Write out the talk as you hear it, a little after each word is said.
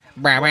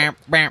Your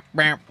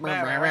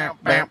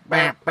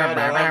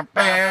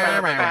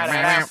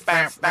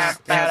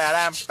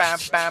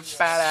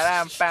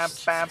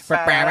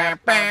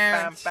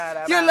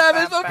love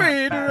is for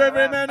free to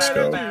every man. Let's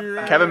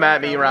go. Kevin,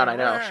 Matt, me, Ron. I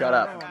know. Shut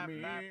up.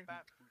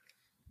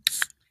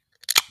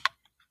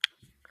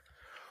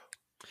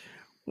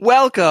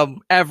 Welcome,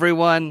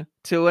 everyone,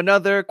 to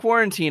another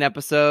quarantine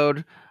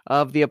episode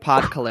of the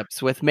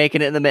Apocalypse with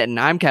Making It in the Mitten.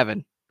 I'm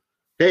Kevin.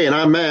 Hey, and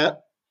I'm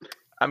Matt.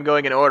 I'm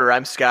going in order.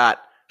 I'm Scott.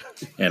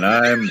 And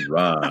I'm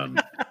Ron.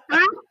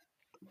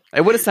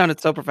 It would have sounded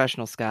so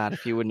professional, Scott,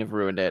 if you wouldn't have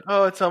ruined it.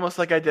 Oh, it's almost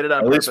like I did it on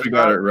At purpose. least we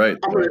got it right.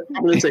 I'm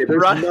gonna say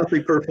there's Ron-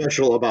 nothing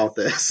professional about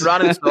this.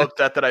 Ron is so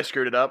upset that I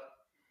screwed it up.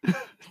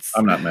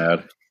 I'm not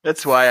mad.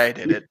 That's why I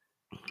did it.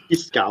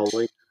 He's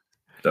scowling.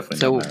 Definitely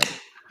So not mad.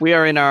 we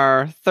are in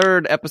our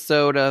third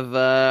episode of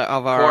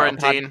our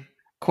Quarantine.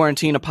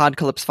 quarantine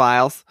Apocalypse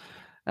Files.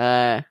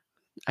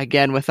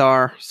 Again, with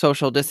our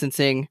social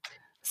distancing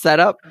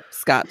setup.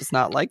 Scott does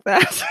not like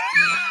that.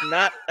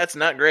 That's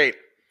not great.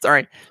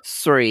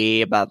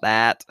 Sorry about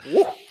that.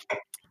 Woo.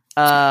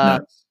 I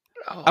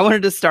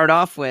wanted to start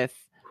off with,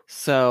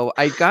 so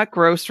I got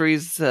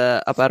groceries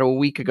about a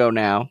week ago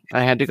now.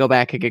 I had to go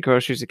back and get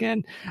groceries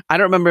again. I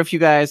don't remember if you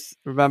guys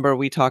remember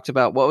we talked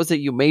about what was it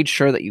you made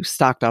sure that you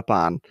stocked up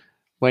on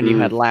when you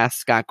had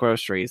last got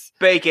groceries.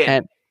 Bacon.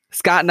 And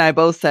Scott and I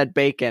both said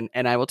bacon,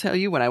 and I will tell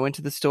you, when I went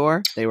to the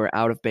store, they were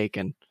out of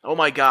bacon. Oh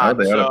my How god.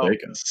 are they out So of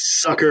bacon?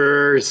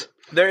 Suckers.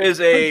 there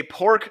is a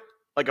pork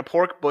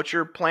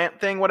butcher plant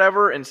thing,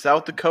 whatever, in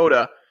South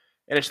Dakota.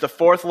 And it's the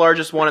fourth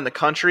largest one in the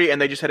country,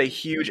 and they just had a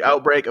huge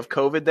outbreak of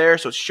COVID there,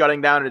 so it's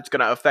shutting down, and it's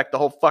going to affect the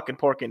whole fucking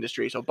pork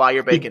industry. So buy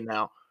your bacon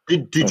now.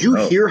 Did you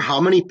hear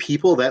how many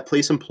people that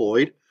place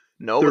employed?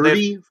 No, but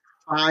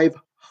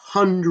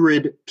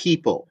 3,500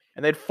 people.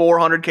 and they had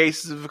 400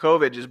 cases of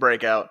COVID just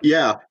break out.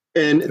 Yeah,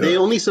 and they Yeah.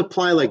 only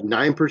supply like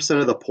 9%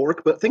 of the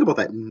pork. But think about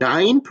that,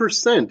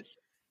 9%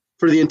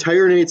 for the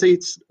entire United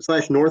States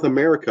 / North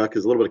America,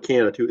 because a little bit of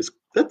Canada too.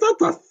 That's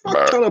a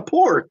fuck ton of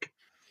pork.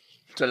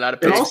 It's a lot of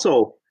And pigs.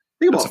 also,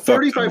 think That's about a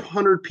fuck ton.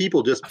 3,500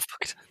 people just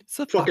It's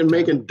a fucking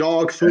making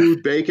dog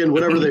food, bacon,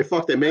 whatever they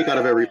fuck they make out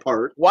of every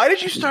part. Why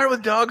did you start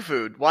with dog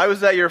food? Why was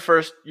that your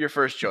first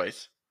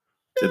choice?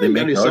 Did they You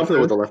make gotta do dog something food?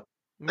 with the left.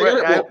 I got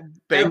it, well,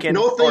 Bacon,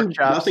 nothing, pork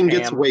chops, nothing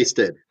gets ham.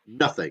 wasted.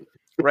 Nothing.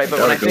 Right,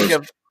 but when I Gotta think go.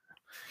 of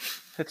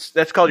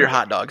that's called your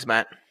hot dogs,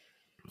 Matt.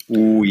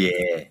 Oh,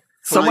 yeah.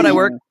 Someone I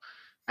work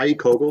I eat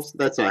Kogels.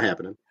 That's not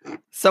happening.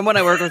 Someone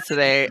I worked with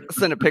today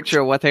sent a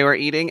picture of what they were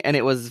eating, and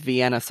it was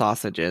Vienna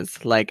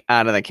sausages, like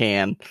out of the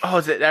can. Oh,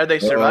 are they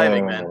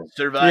surviving, Oh. man?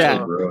 Surviving.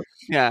 Yeah. Bro.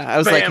 Yeah, I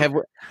was Bam.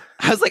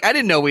 like, I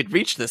didn't know we'd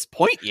reached this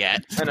point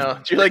yet. I know.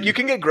 You're like, you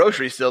can get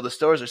groceries still. The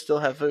stores are still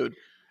have food.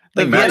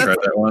 The I think Matt Vienna,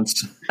 tried that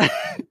once.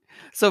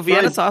 so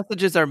Vienna Fine.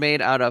 sausages are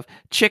made out of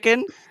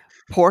chicken,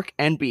 pork,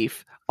 and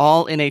beef,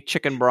 all in a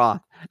chicken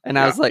broth. And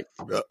I was like,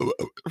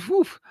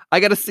 whew,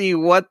 I got to see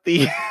what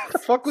the What the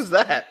fuck was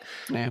that?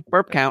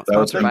 burp count. That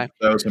was Sponsored him, by.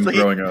 that was him So he-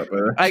 growing up.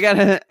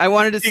 I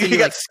wanted to see He like,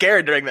 got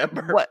scared during that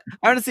burp. what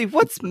I wanted to see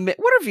what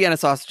are Vienna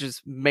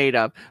sausages made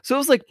of. So it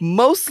was like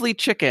mostly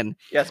chicken.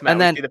 Yes, Matt. And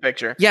we then- see the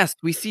picture. Yes,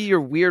 we see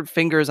your weird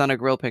fingers on a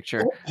grill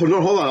picture. Hold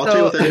on. I'll tell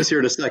you what that is here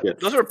in a second.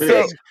 Those were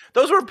Anyways, pigs.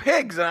 Those were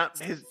pigs. Not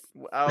his.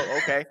 Oh,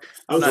 okay.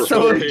 I'm Those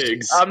not were sure.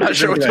 pigs. I'm not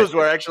sure what Okay. those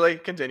were. Actually,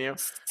 continue.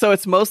 So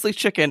it's mostly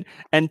chicken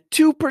and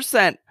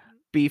 2%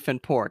 beef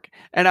and pork.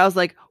 And I was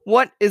like,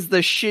 what is the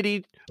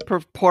shitty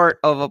purport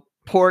of a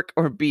pork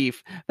or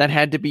beef that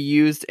had to be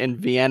used in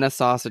Vienna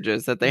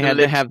sausages, that they The had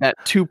to lips. have that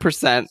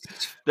 2%?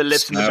 The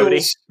lips and the booty.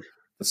 Snouts.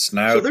 The So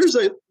snout.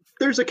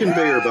 there's a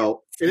conveyor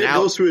belt, and it Snout.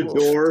 goes through a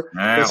door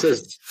that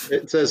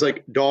says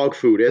like dog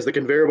food. As the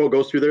conveyor belt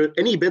goes through there,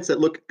 any bits that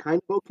look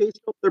kind of okay,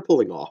 still, they're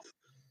pulling off.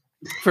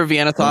 For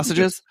Vienna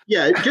sausages?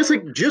 Yeah, just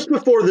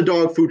before the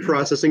dog food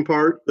processing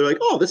part, they're like,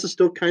 oh, this is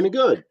still kind of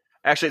good.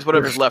 Actually, it's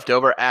whatever's left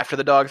over after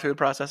the dog food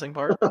processing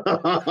part.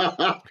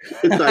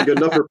 It's not good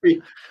enough for me.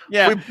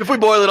 Yeah. If we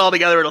boil it all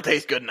together, it'll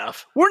taste good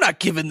enough. We're not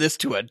giving this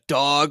to a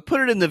dog.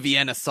 Put it in the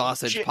Vienna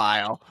sausage Shit.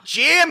 pile.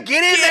 Jim,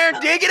 get in there,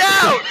 dig it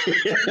out.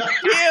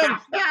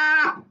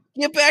 Jim!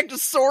 Get back to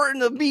sorting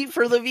the meat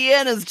for the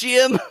Viennas,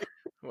 Jim.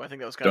 Ooh, I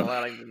think that was kind of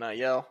loud. I did not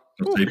yell.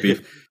 Don't say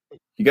beef.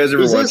 You guys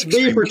ever Is watch this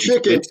beef or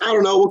Extreme chicken? Cheapskates? I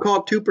don't know. We'll call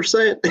it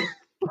 2%.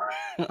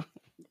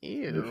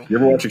 Ew. You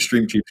ever watch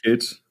Extreme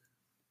Cheapskates?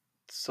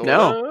 Sort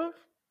No. of?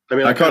 I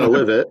mean, I I kind of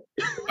caught it. live it.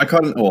 I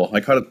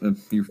caught it.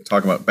 You were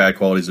talking about bad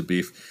qualities of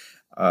beef.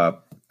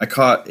 I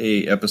caught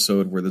a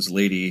episode where this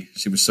lady,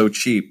 she was so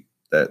cheap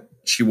that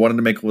she wanted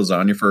to make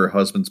lasagna for her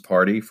husband's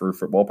party, for a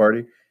football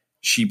party.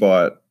 She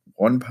bought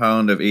 1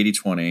 pound of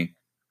 80/20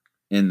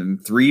 and then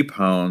 3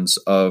 pounds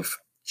of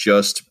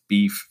just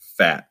beef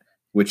fat,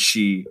 which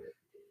she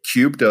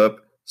cubed up,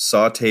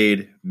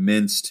 sauteed,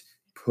 minced,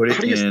 put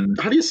it in.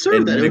 How do you serve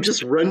and that? It would mix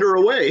just render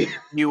away.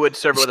 You would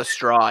serve it with a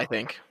straw, I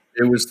think.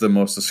 It was the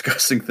most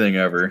disgusting thing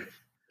ever.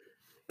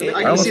 I mean, I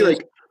I can almost- see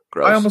like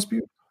Gross. I almost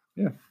puked.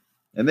 Yeah.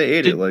 And they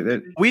ate it like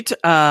that. We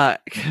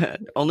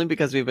only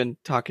because we've been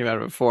talking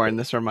about it before, and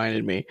this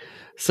reminded me.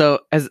 So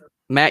as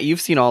Matt,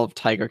 you've seen all of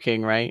Tiger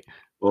King, right?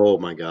 Oh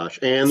my gosh!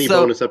 And the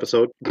So- bonus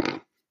episode.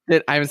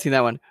 I haven't seen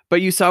that one,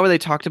 but you saw where they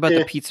talked about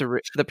the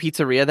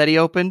pizzeria that he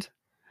opened.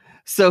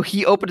 So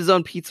he opened his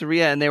own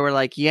pizzeria, and they were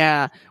like,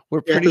 "Yeah,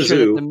 we're pretty the sure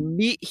zoo. that the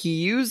meat he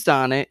used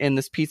on it in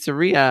this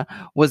pizzeria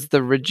was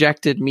the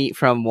rejected meat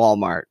from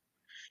Walmart,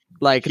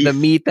 like the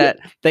meat that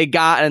they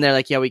got, and they're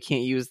like, yeah, we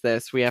can't use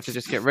this. We have to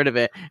just get rid of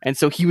it.' And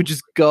so he would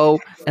just go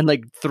and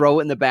like throw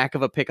it in the back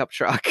of a pickup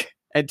truck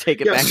and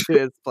take it back to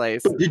his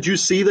place. But did you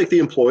see like the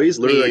employees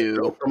literally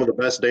Ew. like, some of the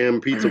best damn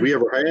pizza we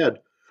ever had?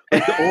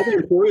 Like, all the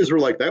employees were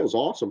like, "That was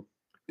awesome."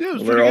 Yeah, it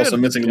was Well, they're pretty also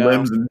good. missing Yeah.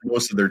 limbs and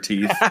most of their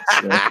teeth.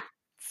 So.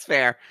 It's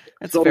fair.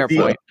 That's So a fair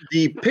point.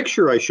 The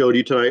picture I showed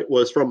you tonight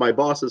was from my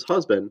boss's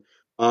husband.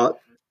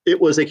 It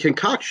was a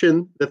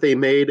concoction that they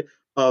made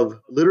of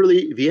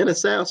literally Vienna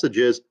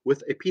sausages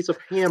with a piece of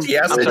ham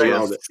Sausages. rolled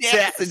around it.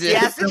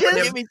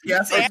 Sausages? Give me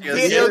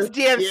sausages. Those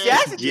damn Yeah,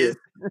 sausages.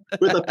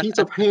 With a piece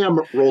of ham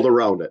rolled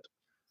around it.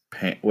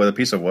 With a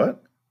piece of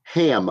what?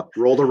 Ham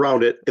rolled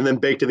around it and then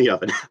baked in the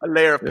oven. A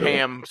layer of Yeah.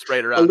 Pam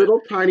sprayed A around it. little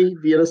tiny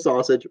Vienna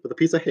sausage with a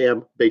piece of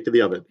ham baked in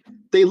the oven.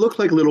 They look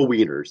like little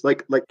wieners,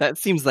 like That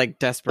seems like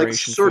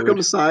desperation. food.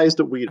 circumcised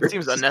wieners. It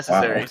seems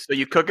unnecessary. Wow. So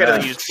you cook it and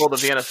then Yeah. you just pull the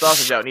Vienna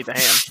sausage out and eat the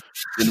ham.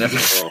 You never.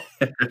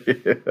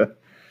 Oh.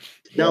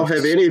 Now,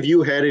 have any of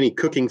you had any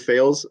cooking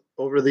fails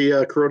over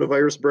the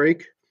coronavirus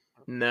break?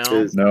 No.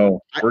 Is-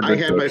 No, we're I good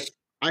had my cooks.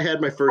 I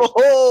had my first.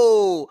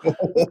 Oh!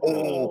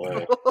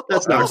 Oh,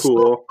 That's not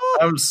cool.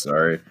 I'm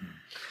sorry.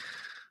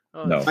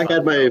 Oh, No. I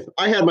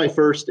had my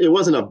first. It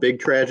wasn't a big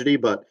tragedy,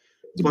 but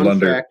The fun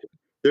blunder. fact: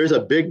 there's a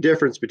big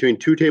difference between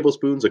 2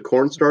 tablespoons of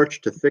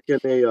cornstarch to thicken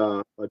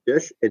a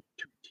dish and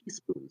 2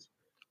 teaspoons.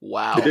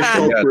 Wow. The dish Yeah.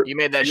 called for- You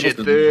made that It shit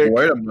was big.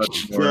 quite a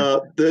much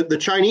more. the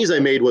Chinese I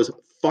made was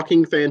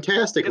fucking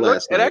fantastic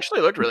last It night.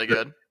 actually looked really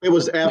good. It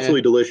was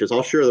absolutely delicious.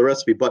 I'll share the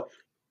recipe, but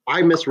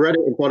I misread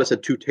it and thought it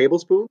said 2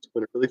 tablespoons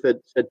when it really said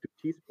 2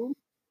 teaspoons.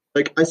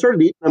 Like I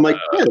started eating, I'm like,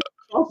 yeah, the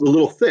sauce is a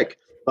little thick.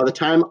 By the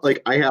time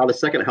like I had a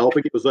second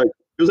helping, it was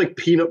like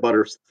peanut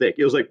butter thick.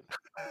 It was like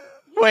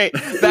Wait,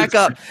 back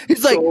up.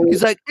 He's like, So-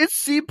 it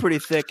seemed pretty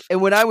thick.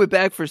 And when I went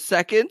back for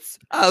seconds,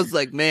 I was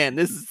like, man,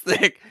 this is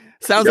thick.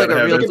 Sounds like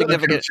Gotta a have real it.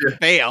 significant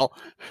fail.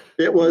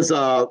 it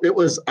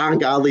was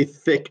ungodly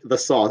thick, the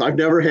sauce. I've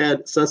never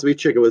had sesame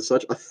chicken with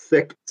such a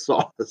thick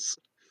sauce.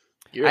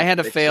 You're I had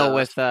a thick fail sauce.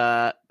 with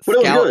But it was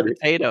scalloped good.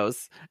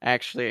 potatoes.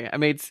 Actually, I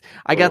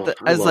got Oh,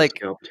 I was love like,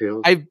 scalloped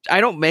potatoes.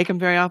 I don't make them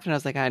very often. I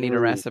was like, I need a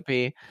Mm.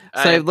 recipe.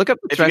 So I look up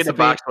If this you get recipe. the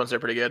box ones, they're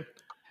pretty good.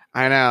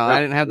 I know I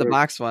didn't have the Yeah.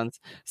 box ones,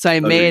 so I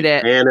Okay. made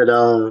it.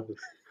 Canada.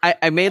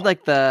 I made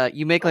like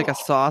you make like a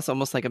sauce,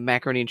 almost like a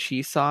macaroni and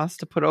cheese sauce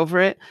to put over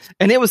it,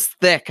 and it was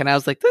thick. And I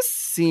was like, this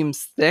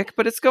seems thick,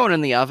 but it's going in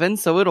the oven,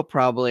 so it'll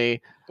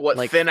probably What,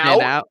 like thin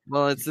out?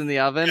 Well, it's in the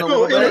oven a It'll,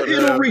 little bit.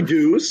 it'll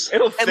reduce.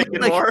 It'll looked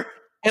thicken like- more.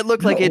 It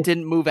looked like No. it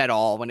didn't move at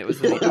all when it was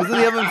in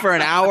the oven for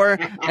an hour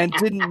and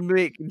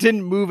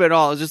didn't move at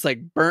all. It was just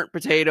like burnt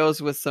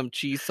potatoes with some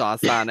cheese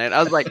sauce on it.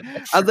 I was like,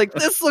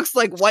 this looks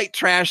like white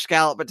trash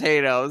scalloped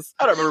potatoes.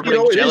 I don't remember You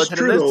know, putting it is gelatin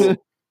true in this. though.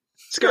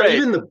 Scott,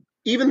 Great.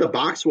 even the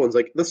box ones,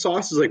 like the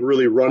sauce is like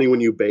really runny when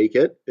you bake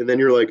it, and then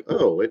you're like,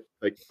 oh, it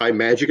like by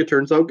magic it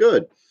turns out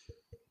good.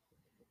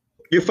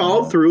 You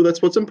followed through.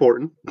 That's what's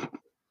important.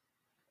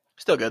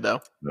 Still good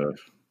though.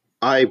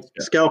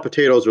 Scalloped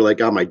potatoes are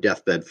like on my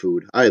deathbed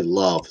food. I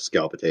love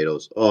scalloped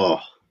potatoes. Oh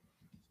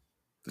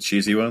The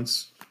cheesy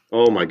ones.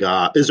 my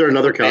god! Is there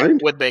another kind?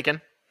 With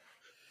bacon.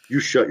 You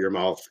shut your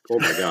mouth. Oh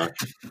my gosh!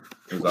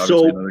 It was obviously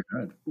So- another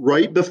kind.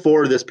 Right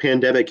before this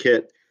pandemic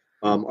hit,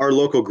 our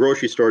local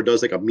grocery store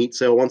does like a meat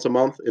sale once a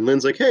month, and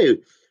Lynn's like, "Hey,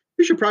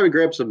 you should probably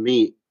grab some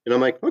meat." And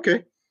I'm like,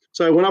 "Okay."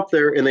 So I went up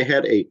there, and they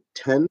had a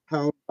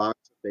 10-pound box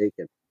of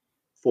bacon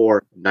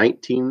for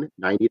 $19.99.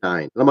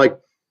 And I'm like,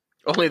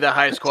 Only the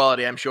highest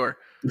quality, I'm sure.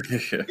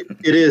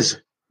 it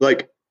is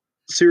like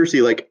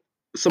seriously, like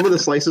some of the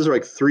slices are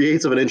like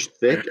 3/8 of an inch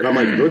thick, and I'm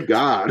like, "Good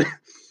God,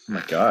 Oh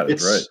my god,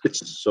 that's right.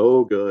 it's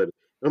so good."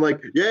 I'm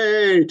like,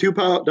 "Yay,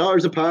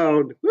 $2 a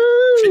pound!"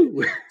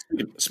 Woo!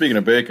 Speaking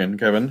of bacon,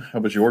 Kevin, how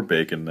about your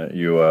bacon that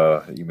you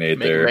made Making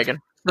there? bacon.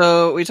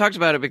 So we talked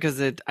about it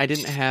because I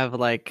didn't have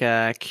like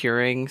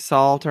curing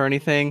salt or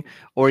anything,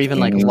 or even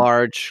like Mhm.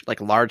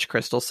 large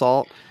crystal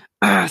salt.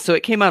 So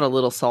it came out a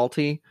little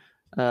salty.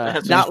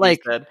 That's Not what she like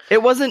said.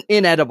 it wasn't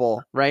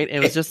inedible, right? It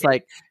was just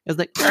like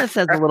this has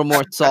a little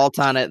more salt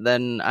on it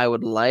than I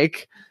would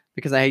like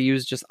because I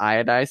used just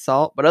iodized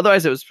salt. But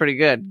otherwise, it was pretty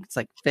good. It's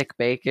like thick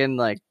bacon,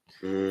 like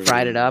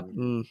fried it up.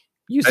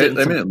 Used it.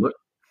 I mean, it looked.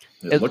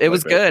 It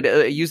was good.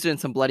 I used it in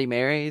some Bloody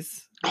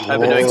Marys.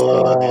 I've been doing-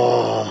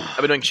 Oh. I've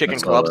been doing chicken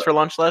That's clubs all for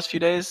lunch the last few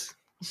days.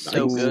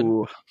 So Nice. good.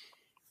 Ooh.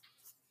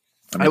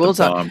 I I will will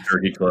talk- bomb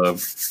turkey club.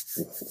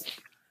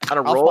 On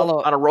a I'll roll,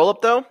 follow- on a roll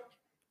up though,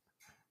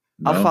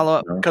 I'll follow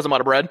up. no. because I'm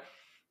out of bread.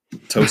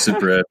 Toasted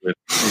bread with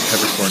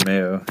peppercorn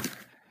mayo.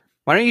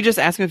 Why don't you just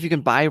ask him if you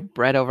can buy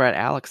bread over at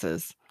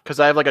Alex's? Because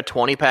I have like a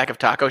 20-pack of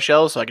taco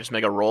shells, so I can just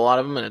make a roll out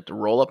of them and it's a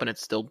roll up, and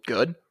it's still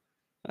good.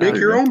 Make Uh,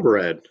 your own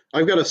bread.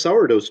 I've got a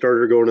sourdough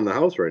starter going in the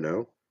house right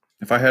now.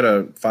 If I had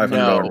a $500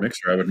 No.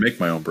 mixer, I would make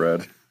my own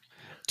bread.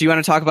 Do you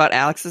want to talk about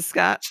Alex's,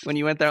 Scott, when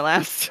you went there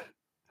last?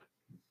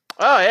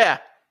 Oh yeah.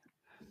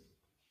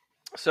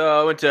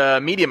 So I went to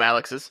Medium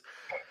Alex's.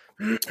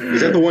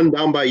 Is that the one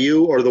down by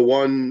you or the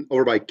one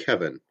over by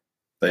Kevin?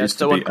 That That's used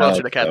to the one be closer to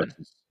Alex Kevin.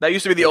 Alex's. That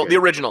used to be the Okay.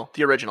 original.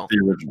 The original. The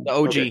original. The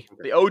OG. Okay.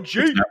 The OG.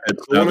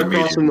 It's The now one the across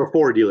medium. from the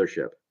Ford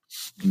dealership.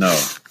 No.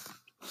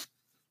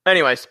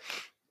 Anyways,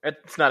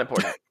 it's not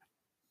important.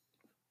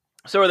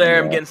 So we're there.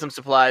 I'm Yeah. getting some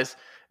supplies,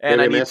 and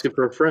Maybe I I'm need asking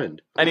for a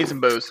friend.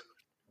 some booze,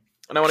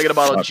 and I want to get a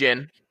bottle of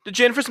gin. The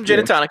gin for some gin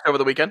and tonic over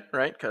the weekend,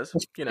 right? Because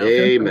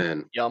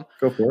Amen. yum.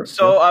 Go for it.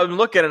 So I'm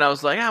looking, and I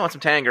was like, I want some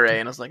Tanqueray,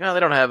 and I was like, oh, they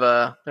don't have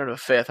a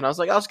fifth, and I was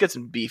like, I'll just get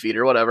some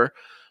Beefeater, whatever.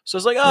 So I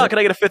was like, oh, Yeah. can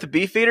I get a fifth of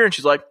Beefeater? And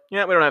she's like,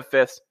 yeah, we don't have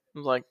fifths. I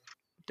was like,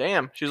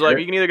 damn. She's like, Sure.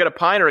 you can either get a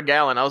pint or a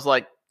gallon. I was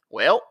like,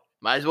 well,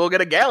 might as well get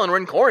a gallon. We're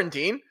in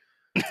quarantine.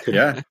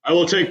 Yeah. I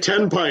will take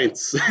 10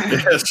 pints.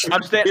 Yes.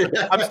 I'm standing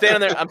there.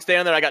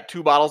 I got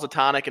 2 bottles of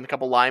tonic and a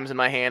couple limes in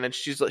my hand, and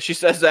she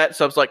says that.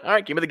 So I was like, all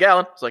right, give me the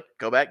gallon. I was like,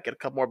 go back, get a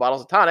couple more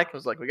bottles of tonic. I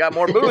was like, we got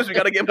more booze. We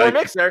got to get more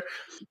mixer.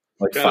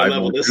 Like Gotta 5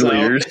 level more this out.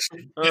 years.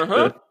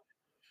 Uh-huh.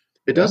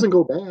 It doesn't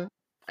go bad.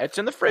 It's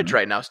in the fridge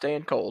right now,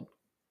 staying cold.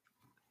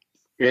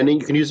 And then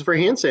you can use it for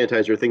hand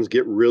sanitizer. Things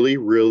get really,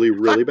 really,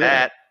 really Fuck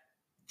bad. that.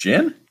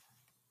 Gin?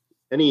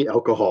 Any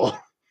alcohol.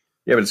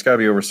 Yeah, but it's got to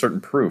be over a certain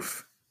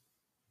proof.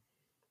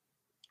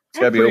 It's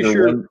got to I'm be pretty over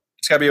sure- one.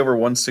 It's got to be over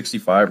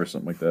 165 or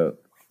something like that.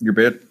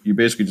 You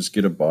basically just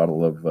get a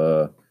bottle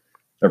of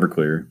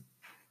Everclear.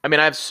 I mean,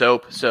 I have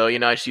soap, so I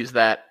just use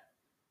that.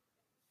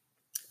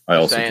 I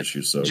also saying. just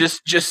use soap.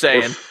 Just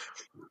saying.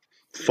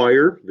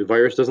 Fire. The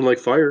virus doesn't like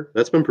fire.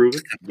 That's been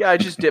proven. Yeah, I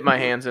just dip my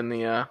hands in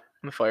the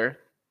fire.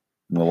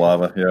 In the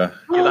lava, yeah.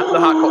 Yeah,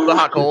 the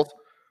hot coals.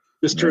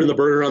 Just turn the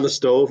burner on the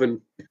stove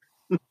and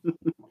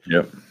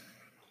Yep.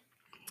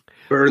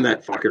 burn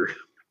that fucker.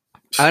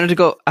 I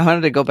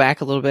wanted to go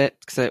back a little bit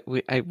because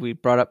we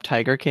brought up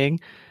Tiger King.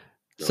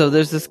 So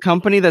there's this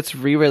company that's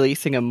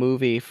re-releasing a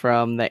movie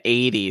from the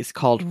 80s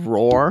called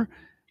Roar.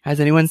 Has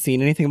anyone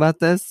seen anything about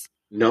this?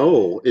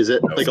 No. Is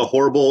it No. like a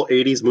horrible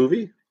 80s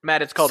movie?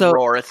 Matt, it's called So-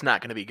 Roar. It's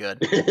not going to be good.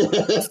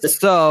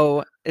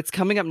 So it's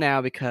coming up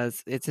now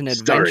because it's an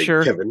Starring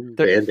adventure. Kevin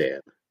They're- Van Dam.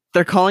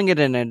 They're calling it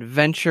an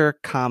adventure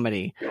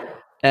comedy.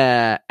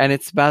 And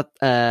it's about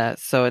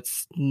so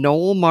it's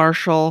Noel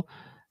Marshall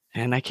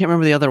and I can't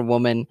remember the other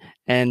woman,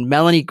 and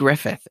Melanie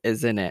Griffith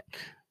is in it.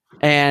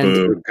 And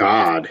Boo. Oh,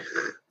 God.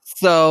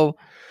 so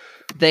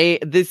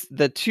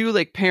the two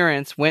like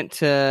parents went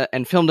to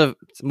and filmed a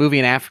movie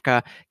in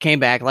Africa, came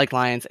back like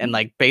lions, and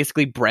like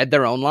basically bred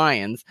their own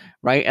lions,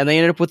 right? And they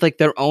ended up with like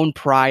their own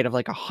pride of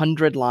like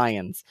 100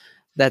 lions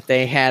that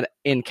they had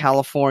in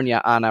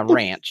California on a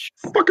ranch.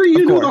 Fuck are you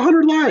Of doing with course.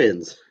 100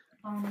 lions?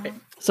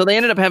 So they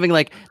ended up having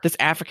like this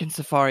African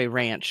safari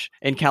ranch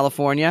in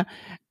California,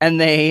 and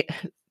they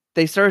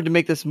started to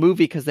make this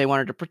movie because they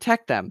wanted to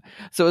protect them.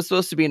 So it's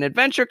supposed to be an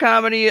adventure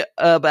comedy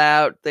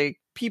about the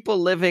people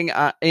living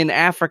in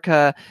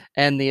Africa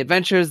and the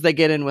adventures they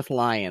get in with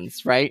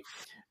lions, right?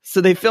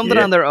 So they filmed it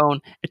Yeah. on their own.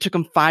 It took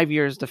them 5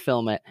 years to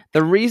film it.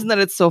 The reason that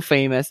it's so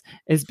famous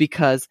is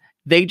because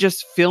they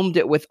just filmed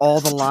it with all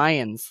the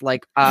lions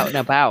like out and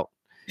about.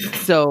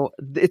 So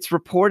it's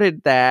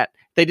reported that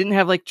they didn't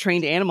have like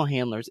trained animal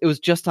handlers. It was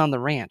just on the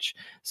ranch.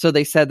 So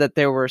they said that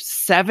there were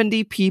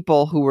 70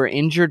 people who were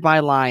injured by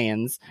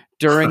lions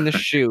during the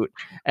shoot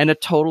and a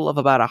total of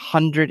about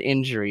 100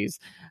 injuries.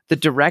 The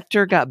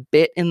director got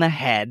bit in the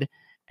head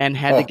and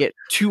had to Oh. get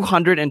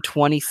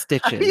 220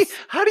 stitches.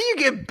 How do you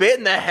get bit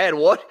in the head?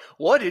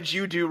 What did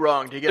you do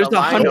wrong to get There's a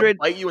lion to 100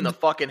 bite you in the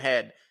fucking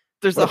head?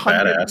 There's What a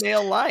 100 badass.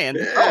 male lions.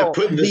 Yeah, Oh,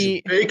 putting this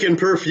the- bacon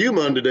perfume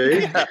on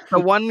today. The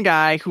one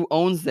guy who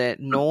owns it,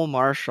 Noel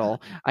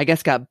Marshall, I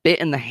guess got bit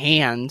in the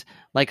hand,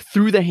 like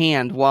through the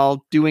hand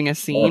while doing a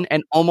scene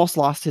and almost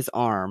lost his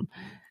arm.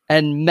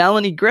 And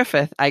Melanie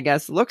Griffith, I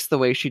guess, looks the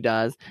way she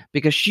does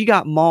because she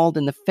got mauled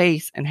in the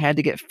face and had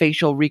to get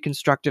facial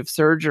reconstructive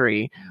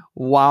surgery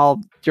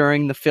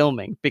during the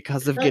filming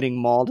because of getting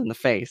mauled in the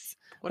face.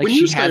 What Like When she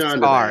you has sign on to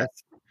scars.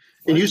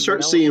 And you What start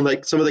the hell? seeing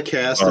like some of the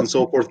cast and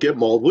so forth get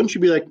mauled. Wouldn't you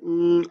be like,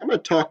 I'm going to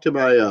talk to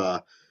my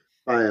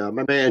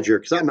my manager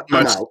because I'm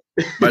Nice. out.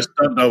 My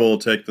stunt double will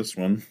take this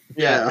one.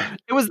 Yeah.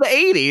 It was the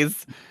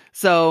 80s.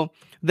 So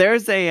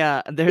there's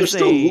They're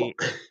still-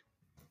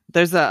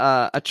 there's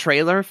a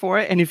trailer for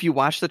it, and if you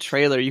watch the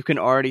trailer you can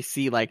already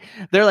see like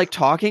they're like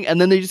talking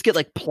and then they just get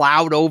like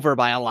plowed over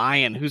by a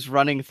lion who's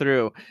running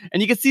through,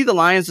 and you can see the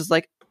lion's just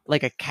like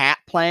a cat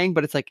playing,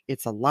 but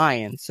it's a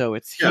lion, so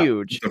it's Yeah.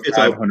 huge. It's a It's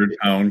a-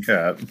 500-pound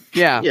cat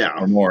Yeah. Yeah.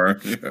 or more.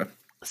 Yeah.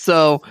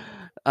 So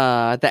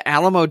the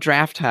Alamo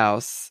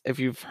Drafthouse, if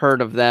you've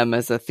heard of them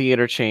as a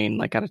theater chain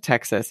like out of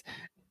Texas,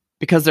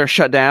 because they're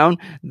shut down,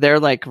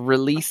 they're like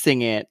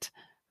releasing it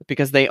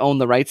because they own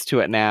the rights to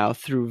it now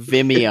through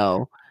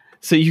Vimeo.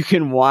 So you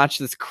can watch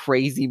this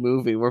crazy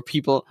movie where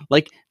people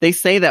like they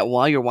say that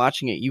while you're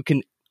watching it, you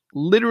can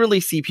literally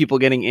see people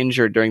getting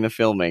injured during the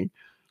filming.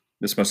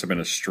 This must have been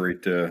a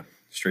straight to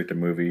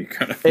movie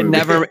kind of It movie.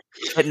 never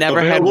had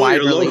Available at wide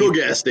your local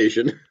release. gas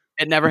station.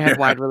 It never had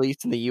wide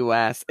release in the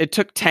US. It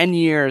took 10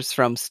 years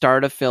from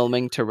start of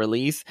filming to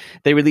release.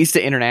 They released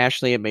it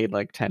internationally. It made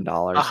like $10.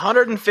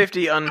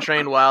 150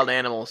 untrained wild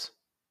animals.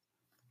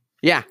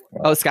 Yeah.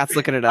 Oh, Scott's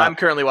looking it up. I'm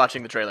currently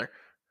watching the trailer.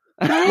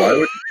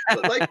 Why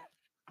would like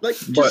but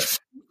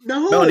just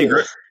no.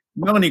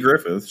 Melanie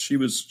Griffith?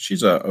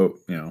 She's a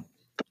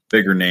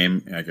bigger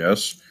name, I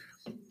guess.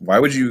 Why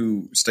would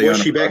you stay Was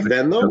on? she back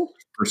then though?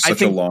 For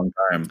such a long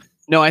time.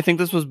 No, I think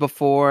this was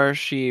before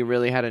she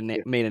really had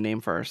made a name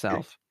for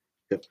herself.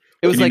 Yep.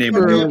 It was Can like you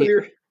name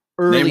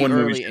early one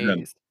movie she's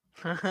 80s.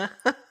 in.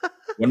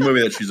 One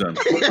movie that she's in.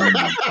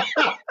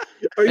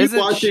 Are you Isn't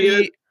watching she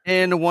it?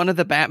 in one of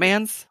the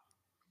Batmans?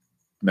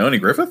 Melanie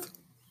Griffith?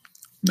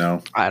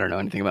 No. I don't know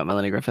anything about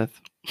Melanie Griffith.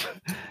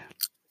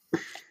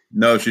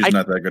 No, she's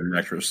not that good an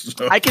actress.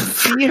 So. I can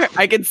see her.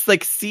 I can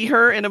see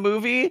her in a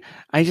movie.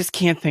 I just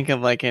can't think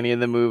of like any of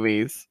the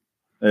movies.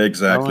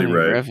 Exactly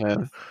Melanie right.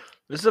 Griffith.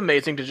 This is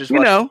amazing to just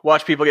You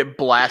watch people get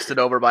blasted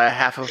over by a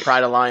half of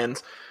Pride of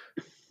Lions.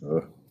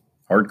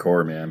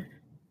 Hardcore, man.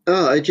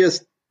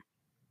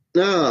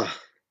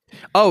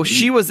 Oh,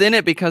 she was in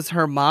it because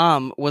her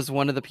mom was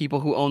one of the people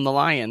who owned the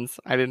Lions.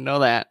 I didn't know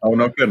that. Oh,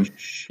 no kidding.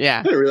 Yeah.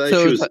 I didn't realize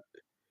So she was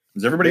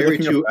Is everybody married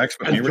looking to up facts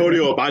but me right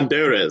Antonio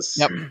Banderas.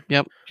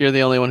 Yep. You're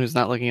the only one who's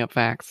not looking up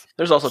facts.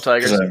 There's also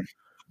tigers. now?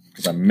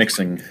 Because I'm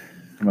mixing.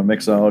 I'm a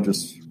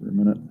mixologist for a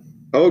minute.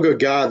 Oh good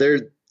God,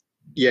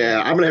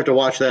 yeah, I'm gonna have to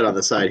watch that on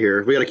the side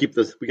here. We gotta keep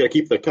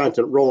the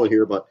content rolling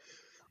here, but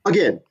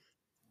again,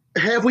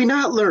 have we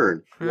not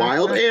learned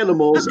wild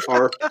animals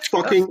are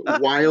fucking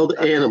wild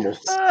animals?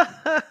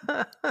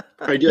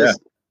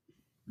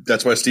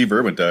 That's why Steve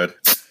Irwin died.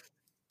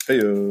 Hey,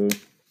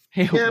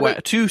 Hey, Yeah,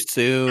 too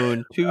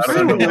soon. Too I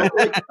soon. don't know.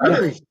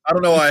 I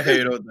don't know why I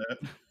hate on that.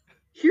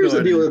 Here's No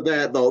the deal idea. with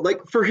that though. Like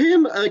for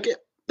him, like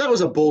that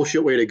was a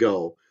bullshit way to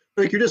go.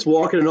 Like you're just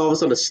walking and all of a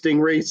sudden a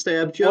stingray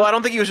stabbed you. Well, I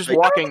don't think he was just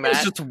walking, It's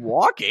Matt. just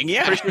walking.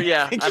 Yeah. Pretty sure,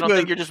 yeah. I don't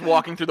think you're just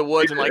walking through the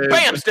woods and like,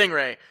 bam,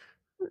 stingray.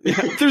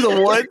 Through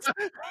the woods.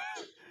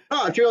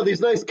 Check out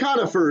these nice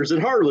conifers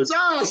and hardwoods.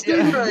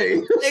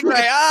 Stingray!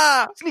 Stingray.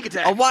 Ah. Sneak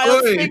attack. A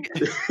wild, Hey.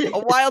 a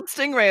wild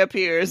stingray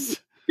appears.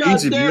 God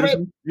Easy, damn it!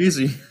 beautiful.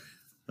 Easy.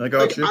 I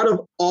got Like you. out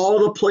of all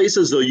the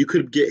places though you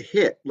could get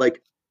hit,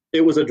 like it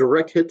was a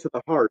direct hit to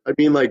the heart. I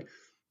mean, like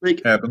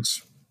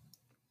Happens.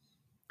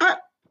 I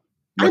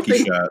Lucky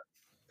think- shot.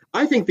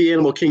 I think the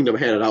Animal Kingdom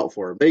had it out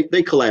for him.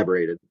 They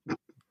collaborated.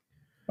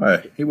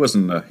 He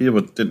wasn't. He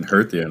didn't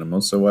hurt the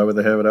animals, so why would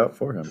they have it out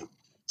for him?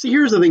 See,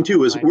 here's the thing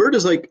too: is where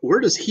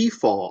does he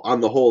fall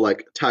on the whole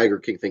like Tiger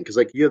King thing? Because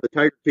like you have the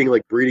Tiger King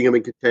like breeding him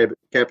in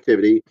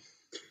captivity.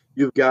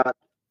 You've got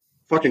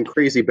fucking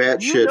crazy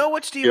bat You shit. know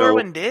what Steve you know.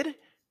 Irwin did?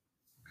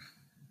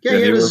 Yeah, Yeah,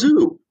 he had they a were-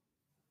 zoo,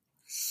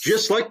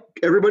 just like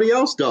everybody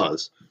else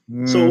does.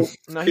 So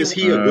No, is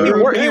he a uh, good he, or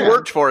wor- he bad?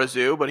 worked for a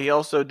zoo, but he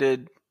also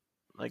did,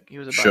 like, he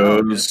was a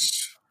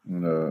biologist.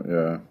 shows.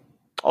 Yeah.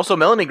 Also,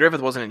 Melanie Griffith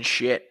wasn't in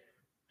shit.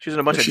 She was in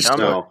a bunch She's of dumb.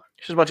 No.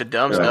 She was in a bunch of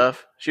dumb No.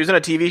 stuff. She was in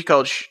a TV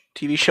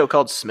show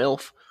called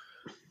Smilf.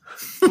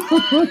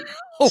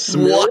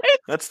 What?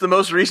 That's the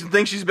most recent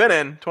thing she's been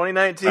in.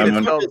 2019. I'm It's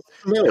un-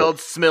 called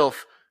Smilf.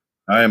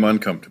 I am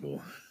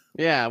uncomfortable.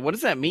 Yeah. What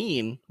does that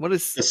mean? What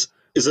is?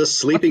 Is this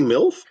Sleeping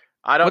MILF?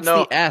 I don't What's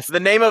know. the S? The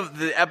name of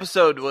the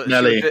episode was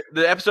Nelly.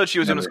 the episode she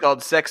was in was Nelly.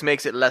 called "Sex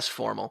Makes It Less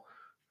Formal."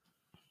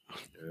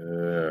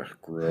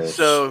 Gross.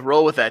 So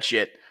roll with that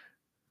shit.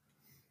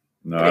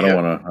 no, I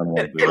don't want to. I don't want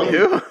to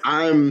do that.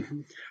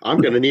 Anywho.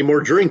 I'm gonna need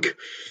more drink.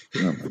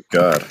 Oh my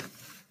god.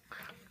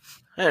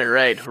 All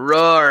right,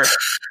 roar.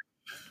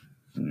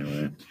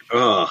 Anyway,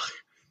 Ugh.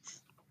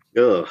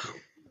 You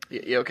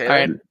okay? All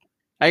right.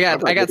 I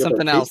got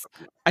something else.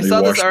 I you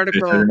saw this wash the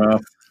taste out of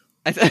article.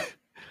 your mouth?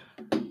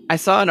 I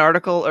saw an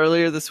article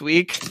earlier this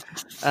week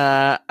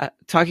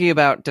talking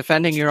about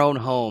defending your own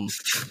home,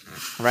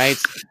 right?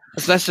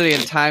 Especially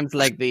in times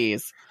like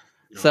these.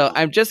 So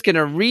I'm just going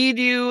to read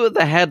you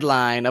the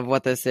headline of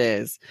what this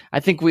is. I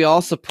think we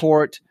all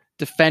support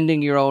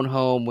defending your own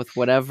home with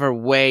whatever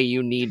way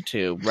you need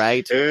to,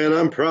 right? And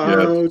I'm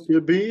proud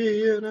to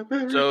be an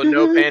American. So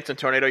no pants and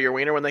tornado your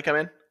wiener when they come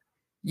in.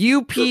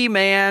 UP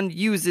man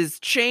uses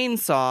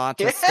chainsaw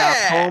to Yeah. stop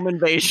home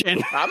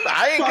invasion.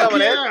 I ain't Fuck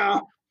coming in. yeah.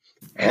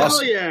 Hell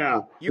Awesome. yeah.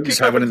 You You can just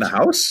come have one in the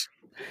house?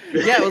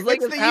 Yeah, it was like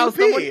It's his the house. UP.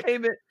 Someone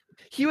came in.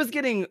 He was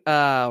getting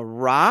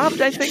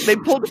robbed, I think. They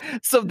pulled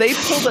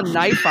a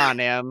knife on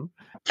him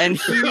and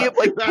he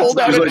like That's pulled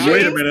out I a was like,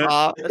 wait a minute.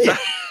 chainsaw.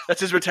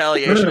 That's his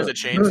retaliation as a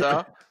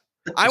chainsaw.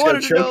 I Just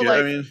wanted gotta to know choke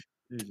you. like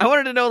I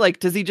wanted to know like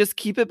does he just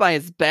keep it by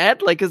his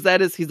bed? Like is that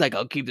he's like,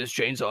 I'll keep this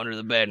chainsaw under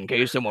the bed in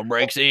case someone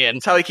breaks in.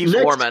 That's how he keeps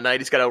Next- warm at night.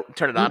 He's got to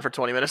turn it on for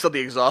 20 minutes. Let the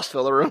exhaust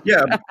fill the room.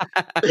 Yeah,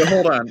 but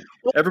hold on.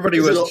 Everybody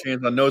who Is has it a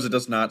chainsaw knows it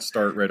does not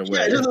start right Yeah,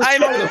 away. it doesn't I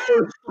start know. the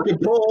first fucking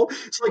pull.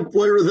 It's like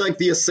where like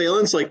the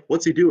assailant's like,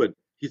 what's he doing?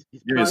 He's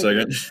Give me a trying-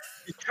 second.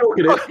 He's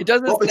choking it. It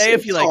doesn't Oh, it's- say if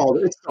it's he like stalled.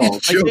 It's stalled.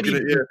 Like, did Choking he-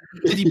 it,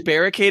 yeah. did he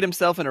barricade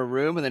himself in a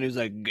room and then he was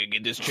like,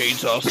 get this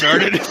chainsaw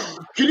started.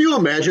 Can you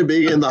imagine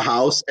being in the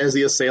house as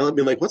the assailant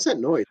being like, what's that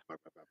noise?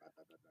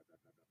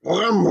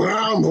 I'm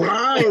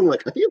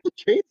like, I think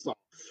it's a chainsaw.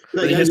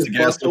 Like, He I hits just the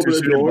gas bust open the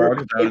filter, door.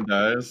 down and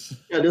dies.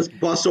 Yeah, just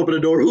bust open the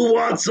door. Who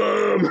wants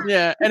some?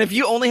 Yeah, and if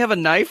you only have a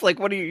knife, like,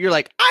 what do you? You're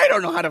like, I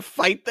don't know how to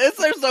fight this.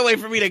 There's no way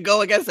for me to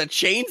go against a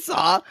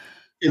chainsaw.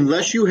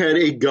 Unless you had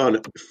a gun,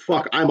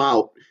 fuck, I'm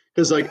out.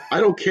 Because, like, I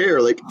don't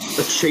care. Like, a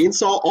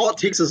chainsaw, all it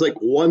takes is, like,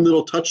 one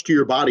little touch to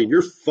your body, and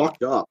you're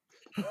fucked up.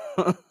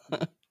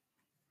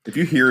 If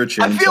you hear a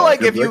chainsaw, I feel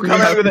like if you come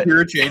out with it,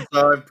 hear a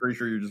chainsaw, I'm pretty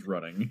sure you're just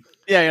running.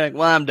 Yeah, you're like,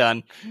 well, I'm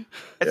done.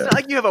 It's not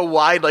like you have a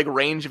wide like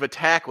range of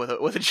attack with a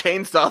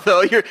chainsaw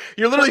though. You're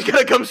literally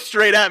gonna come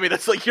straight at me.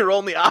 That's like your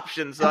only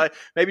option. So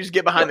maybe just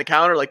get behind the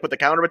counter, like put the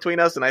counter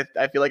between us, and I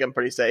feel like I'm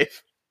pretty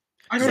safe.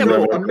 I don't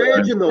know.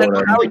 Imagine, though. Then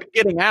how are Like,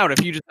 you getting out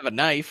if you just have a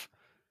knife?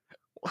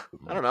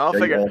 I don't know. I'll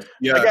figure.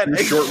 Yeah, Again,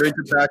 short range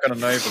attack on a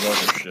knife is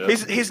also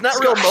shit. He's not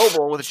real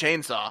mobile with a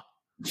chainsaw.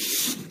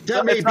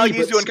 that may It's not like be,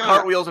 he's but doing Scott,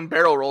 cartwheels and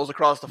barrel rolls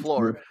across the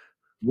floor.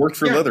 Worked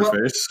for Yeah,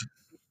 Leatherface.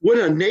 when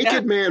a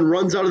naked man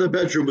runs out of the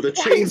bedroom with a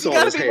Why is he chainsaw in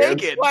gotta his be hand,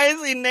 naked? Why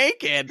is he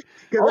naked?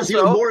 because it's Also,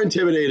 even more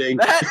intimidating.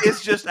 That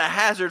is just a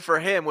hazard for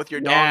him with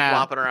your dog Yeah.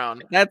 flopping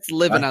around. That's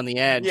living on the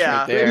edge Yeah.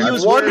 right there. Maybe he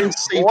was One, wearing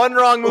safe- one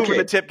wrong move Okay. and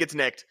the tip gets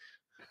nicked.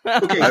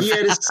 Okay,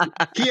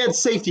 he had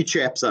safety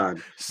chaps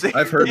on.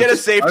 I've heard. He had a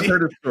safety. I've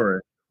heard a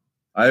story.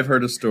 I've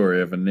heard a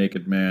story of a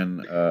naked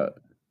man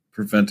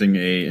preventing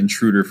a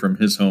intruder from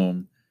his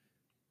home.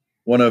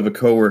 One of a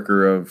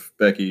coworker of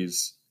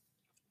Becky's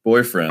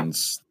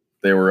boyfriends.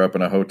 They were up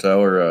in a hotel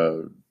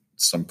or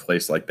some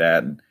place like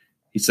that, and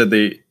he said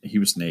he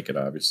was naked.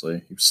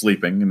 Obviously, he was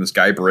sleeping, and this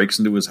guy breaks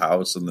into his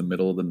house in the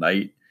middle of the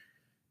night,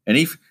 and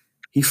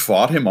he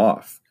fought him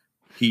off.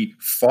 He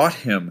fought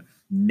him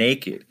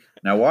naked.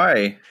 Now,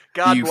 why?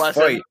 God do you bless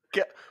fight him.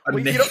 a Well,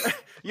 you naked-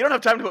 don't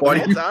have time to put Why do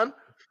pants you- on.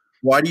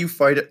 Why do you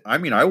fight it? I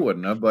mean, I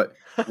wouldn't have, but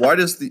why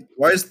is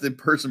the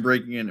person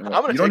breaking in? I'm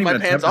gonna you don't take my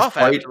even pants attempt to off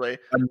fight actually.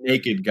 a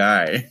naked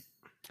guy.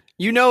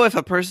 You know, if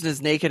a person is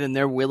naked and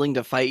they're willing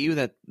to fight you,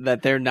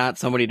 that they're not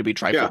somebody to be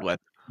trifled with.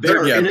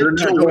 They're in they're it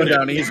not to going win it.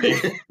 down easy.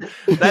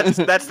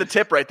 That's the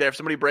tip right there. If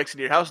somebody breaks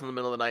into your house in the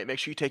middle of the night, make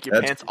sure you take your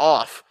That's- pants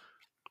off.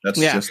 That's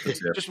Yeah. just the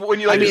tip. Just when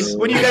you like, I mean-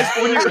 when you guys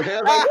when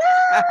you Like,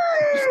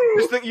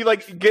 just think you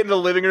like get in the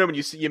living room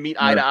and you meet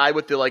eye to eye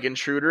with the like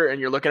intruder and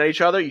you're looking at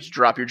each other. You just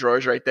drop your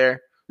drawers right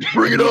there.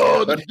 Bring it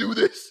on. Let's do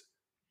this.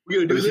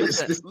 we're gonna do But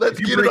this. Let's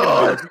If get you it bring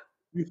on.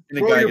 and a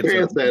Throw guy your gets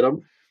pants up, at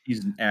him.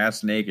 he's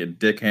ass naked,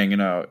 dick hanging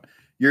out.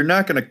 You're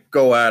not going to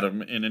go at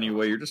him in any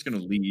way. You're just going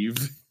to leave.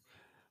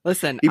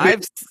 Listen, He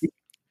I've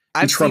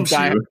seen trumps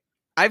Die. you.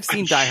 I've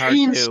seen Die Hard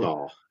 2.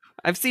 Chainsaw.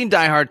 I've seen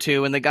Die Hard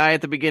 2, and the guy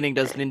at the beginning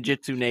does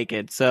ninjutsu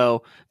naked.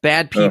 So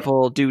bad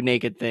people do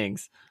naked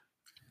things.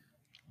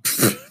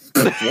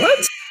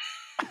 What?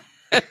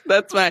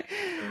 That's my.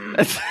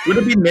 Would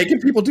it be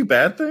naked people do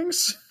bad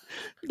things?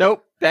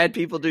 Nope, bad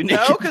people do naked.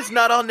 No, because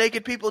not all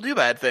naked people do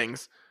bad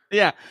things.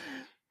 Yeah,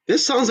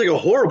 This sounds like a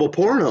horrible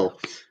porno.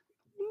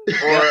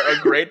 Or a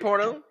great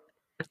porno.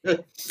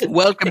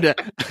 welcome to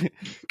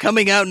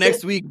coming out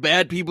next week.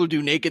 Bad people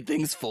do naked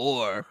things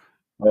 4.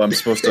 Oh, I'm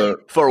supposed to.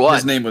 For what?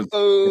 His name was.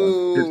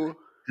 Oh.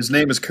 His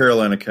name is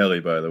Carolina Kelly,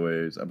 by the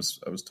way. I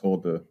was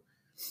told to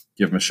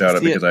give him a shout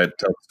out See it- because I had to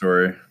tell the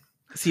story.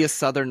 Is he a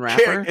Southern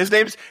rapper? His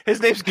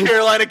name's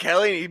Carolina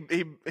Kelly. And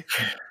he likes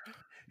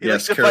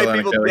Yes, to Carolina fight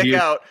people's Kelly. dick He-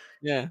 out.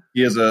 Yeah.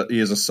 He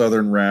is a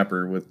Southern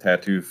rapper with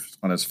tattoos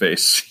on his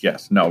face.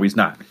 Yes, no, he's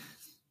not.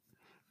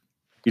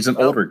 He's an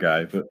Well, older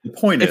guy, but the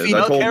point if is, he- I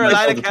Well, told him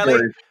Carolina the Kelly,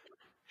 story.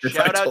 If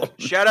I told him-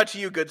 Shout out to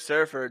you, good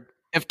sir, for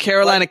If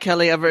Carolina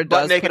Kelly ever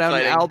butt does naked put out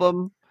fighting. an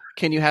album,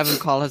 can you have him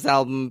call his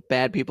album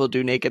 "Bad People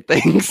Do Naked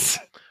Things"?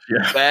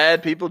 Yeah,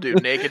 bad people do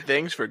naked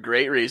things for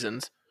great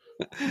reasons.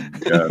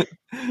 God.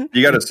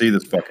 You got to see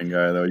this fucking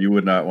guy though. You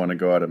would not want to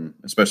go at him,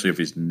 especially if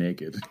he's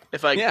naked.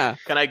 If I Yeah.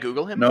 can I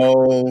Google him?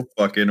 No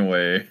fucking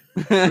way.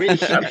 I mean,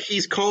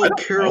 he's called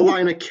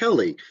Carolina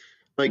Kelly.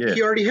 Like, Yeah.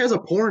 he already has a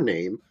porn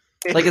name.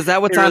 Like, is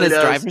that what's He on really his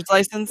does. driver's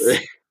license?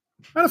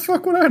 How the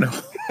fuck would I know?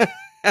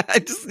 I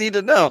just need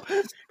to know.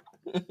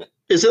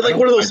 Is it like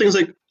one of those things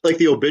like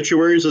the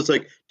obituaries? It's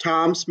like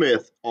Tom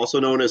Smith, also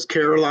known as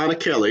Carolina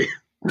Kelly.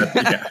 Yeah,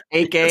 that's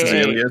his AKA.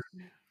 alias.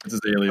 That's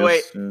his alias.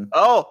 Wait. Yeah.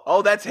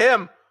 Oh, that's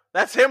him.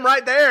 That's him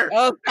right there.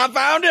 Oh, Scott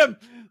found him.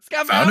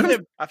 Scott Found found him?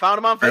 him. I found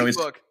him on Apparently-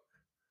 Facebook.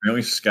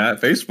 Apparently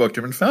Scott Facebooked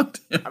him and found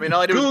him. I mean,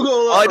 all I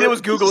did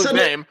was Google his send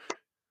it- name.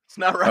 It's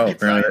not Oh, rocket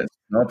apparently, science.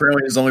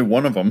 apparently there's only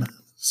one of them.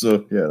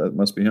 So yeah, that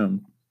must be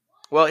him.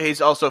 Well, he's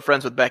also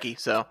friends with Becky,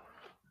 so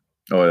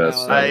Oh, that's.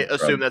 Oh, I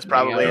that's assume that's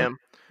probably yeah. him.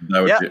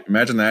 That would Yeah. be,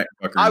 imagine that.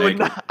 Fucker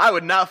naked, I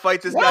would not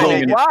fight this guy Whoa,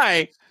 naked.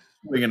 why?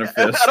 swinging a I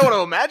fist. don't want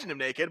to imagine him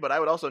naked, but I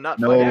would also not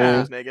No. fight him if he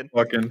was naked.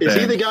 Fucking Is he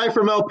thing. the guy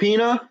from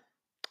Alpina?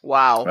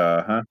 Wow.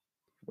 Uh-huh.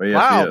 Well, yes,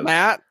 Wow, he is.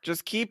 Matt,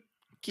 just keep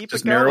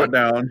Just it narrow going. it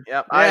down.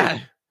 Yep. Yeah.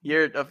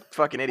 You're a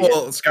fucking idiot.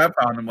 Well, Scott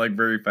found him like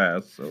very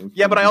fast. So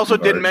Yeah, but I also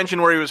Sorry. didn't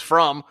mention where he was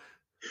from.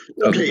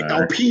 Okay, matter.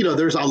 Alpina.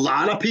 There's a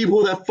lot of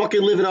people that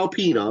fucking live in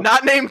Alpina.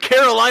 Not named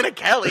Carolina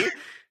Kelly.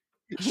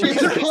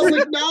 It's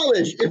public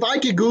knowledge. If I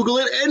can Google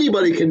it,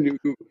 anybody can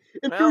Google it.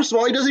 And first of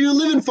all, he doesn't even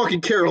live in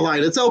fucking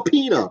Carolina. It's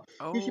Alpena.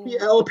 He should be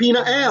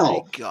Alpena Al. My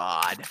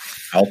God.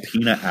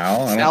 Alpena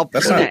Al?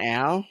 Alpena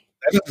Al?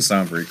 That doesn't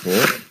sound very cool.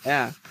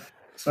 Yeah.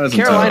 That doesn't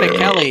Carolina sound-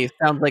 Kelly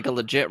sounds like a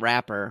legit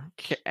rapper.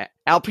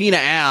 Alpena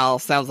Al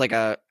sounds like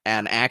an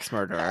axe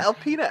murderer.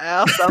 Alpena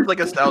Al sounds like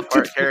a South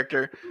Park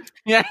character.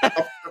 Yeah.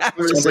 I'm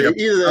gonna Sounds say like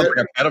either sounds that.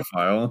 like a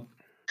pedophile.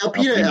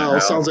 Alpena Alpena Al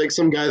Al. sounds like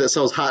some guy that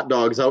sells hot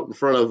dogs out in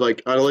front of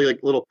like on a like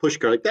little push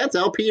cart. Like that's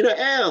Alpena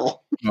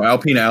Al. No,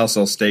 Alpena Al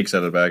sells steaks out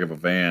of the back of a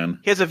van.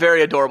 He has a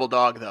very adorable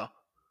dog, though.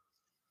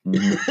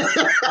 Mhm.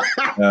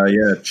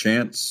 Yeah,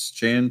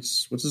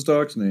 Chance. What's his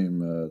dog's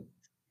name?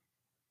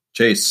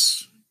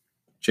 Chase.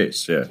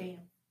 Yeah.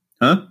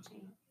 Huh?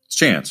 It's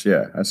Chance.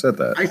 Yeah, I said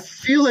that. I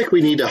feel like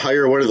we need to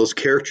hire one of those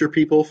character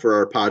people for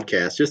our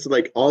podcast. Just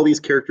like all these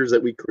characters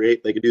that we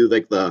create, they could do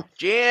like the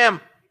Jim.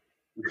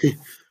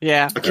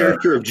 Yeah. a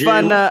character of Jim.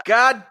 Fun,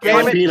 God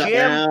damn it, Alpena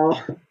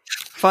Jim.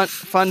 Al.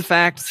 fun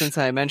fact, since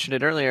I mentioned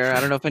it earlier, I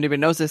don't know if anybody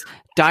knows this.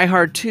 Die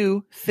Hard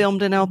 2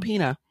 filmed in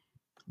Alpena.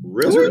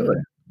 Really?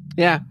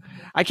 Yeah.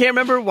 I can't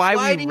remember why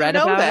Why we do you read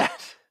know about that?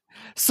 it.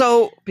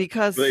 So,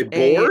 because Were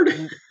they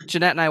bored?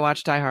 Jeanette and I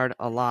watched Die Hard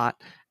a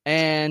lot,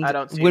 and I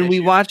don't see when an we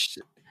issue.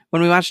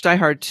 watched Die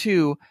Hard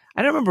 2,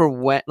 I don't remember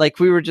when, like,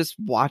 we were just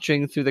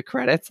watching through the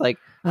credits, like,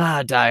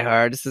 Die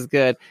Hard, this is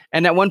good.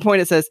 And at one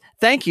point it says,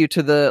 thank you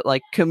to the,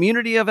 like,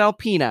 community of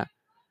Alpena.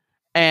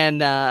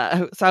 And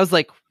so I was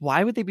like,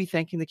 why would they be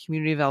thanking the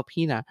community of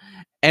Alpena?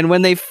 And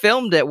when they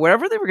filmed it,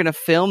 wherever they were going to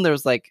film, there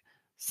was, like,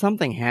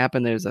 something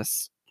happened. There's a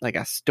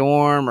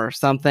storm or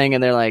something,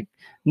 and they're like,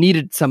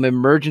 needed some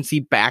emergency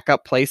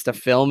backup place to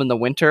film in the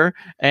winter.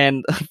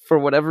 And for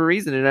whatever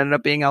reason, it ended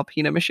up being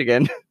Alpena,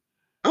 Michigan.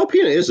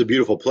 Alpena is a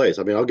beautiful place.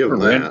 I mean, I'll give them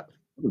that.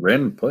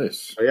 Random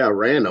place. Oh, yeah,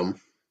 random.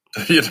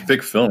 You had a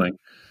big filming.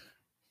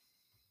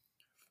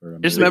 I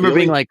just remember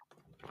being like,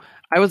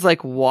 I was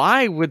like,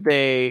 why would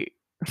they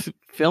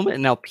film it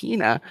in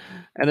Alpena?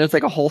 And there's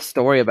like a whole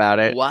story about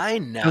it. Why I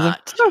was like,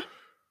 not? "Huh."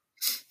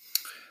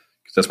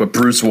 That's what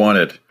Bruce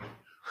wanted.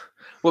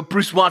 What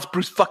Bruce wants,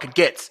 Bruce fucking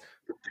gets.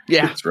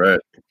 Yeah. That's right.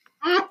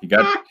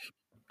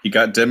 He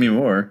got Demi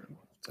Moore.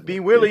 B.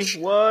 Willie, Bitch.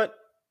 what?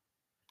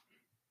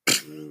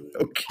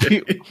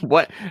 Okay.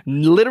 What?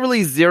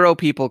 Literally 0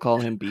 people call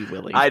him B.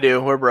 Willie. I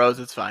do. We're bros.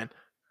 It's fine.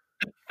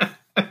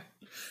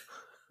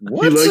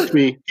 What? He likes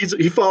me.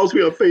 He follows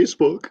me on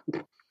Facebook.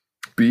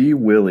 B.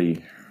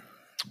 Willie.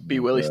 B.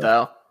 Willie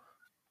style.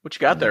 What you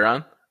got there,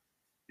 Ron?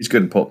 He's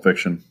good in Pulp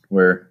Fiction.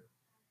 Where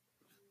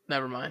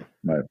Never mind.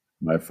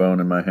 my phone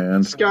in my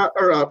hand. Scott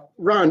or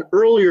Ron,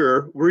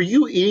 earlier, were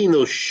you eating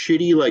those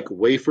shitty like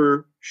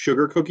wafer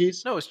sugar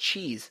cookies? No, it's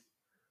cheese.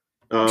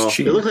 It's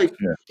They look like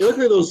Yeah. they look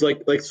like those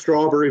like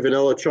strawberry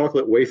vanilla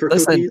chocolate wafer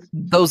Listen, cookies.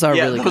 those are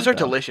yeah, really those good, are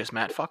though. delicious,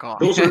 Matt. Fuck off.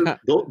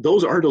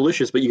 Those are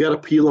delicious, but you got to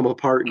peel them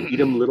apart and eat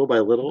them little by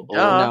little.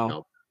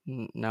 No.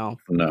 No.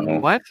 No.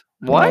 What?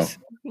 What?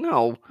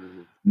 No.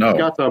 No.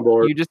 Scott's on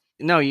board. You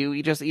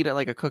just eat it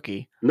like a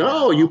cookie.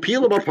 No, you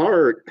peel them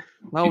apart.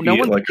 No, You no eat it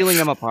one's like a peeling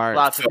them apart.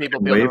 Lots of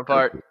people Fucking peel them wafer.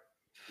 apart.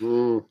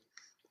 I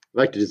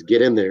like to just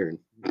get in there.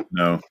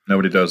 No.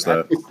 Nobody does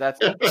that. That's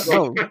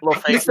No, little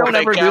fake. please don't little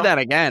ever fake do cow. that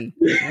again.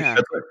 Yeah.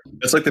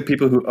 It's like the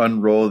people who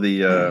unroll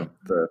the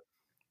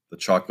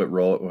chocolate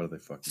roll. What are they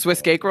fucking? Swiss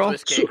cake roll?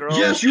 Swiss cake roll.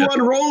 Yes, you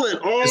unroll it.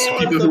 Oh, It's it's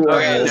people the who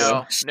Okay,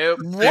 best. no. Nope.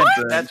 What?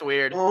 That's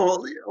weird.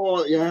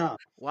 Oh, yeah.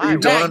 Why? You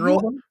don't Matt, unroll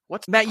them?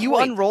 What's the Matt, you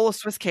point? unroll a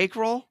Swiss cake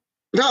roll?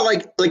 Not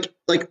like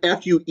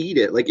after you eat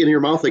it, like in your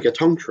mouth, like a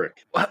tongue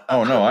trick. What?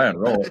 Oh no, I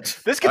unroll it.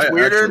 This gets I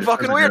weirder and actually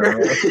fucking weirder.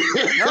 unroll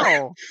it.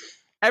 No.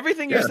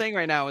 Everything you're Yeah. saying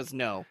right now is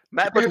no.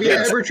 Matt puts, Have you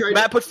ever tried?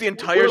 Matt puts the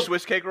entire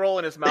Swiss cake roll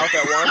in his mouth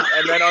at once,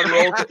 and then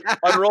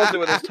unrolls it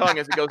with his tongue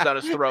as it goes down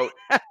his throat.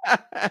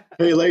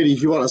 Hey,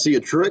 ladies, you want to see a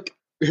trick?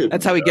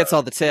 That's how he gets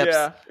all the tips.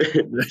 Yeah,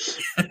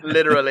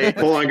 literally.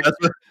 Hold on, That's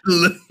what,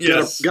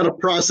 yes. gotta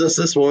process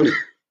this one.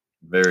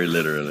 Very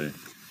literally.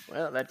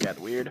 Well, that got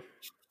weird.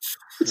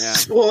 Yeah.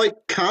 Well, like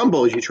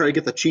combos, you try to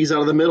get the cheese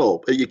out of the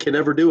middle, but you can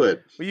never do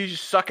it. Will you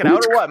just suck it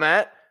out or what,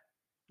 Matt?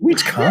 We eat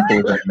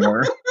combos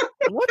anymore.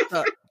 What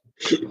the?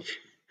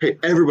 Hey,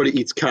 everybody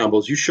eats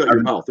combos. You shut your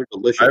mouth; they're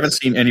delicious. I haven't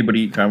seen anybody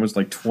eat combos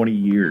in like 20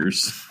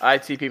 years. I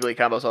see people eat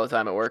combos all the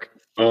time at work.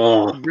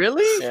 Oh,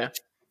 Really? Yeah.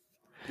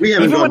 we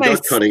haven't Even gone when I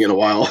duck cutting in a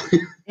while.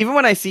 Even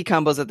when I see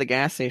combos at the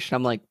gas station,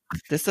 I'm like,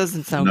 this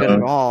doesn't sound No. good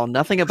at all.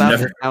 Nothing about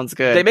Never. this sounds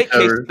good. They make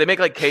Never. they make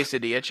like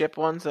quesadilla chip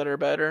ones that are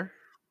better,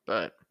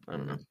 but I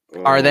don't know.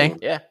 Are they?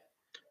 Yeah,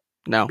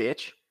 No.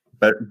 bitch.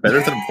 Better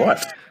than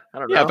what? I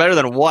don't know. Yeah, better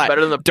than what?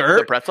 Better than the Dirt?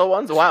 the pretzel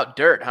ones. Wow,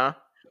 dirt, huh?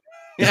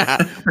 Yeah.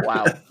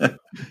 Wow.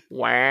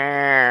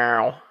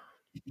 Wow.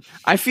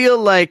 I feel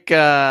like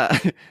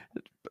combos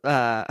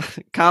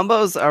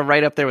are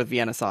right up there with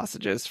Vienna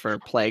sausages for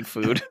plague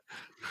food.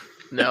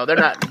 No, they're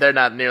not. They're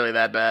not nearly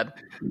that bad.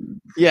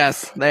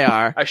 Yes, they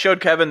are. I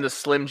showed Kevin the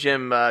Slim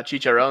Jim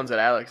chicharrones at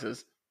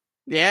Alex's.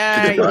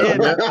 Yeah, you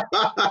did.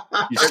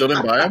 You still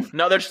didn't buy them?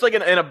 No, they're just like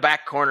in a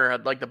back corner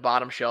at like the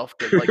bottom shelf,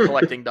 like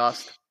collecting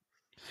dust.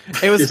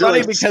 It was Is it funny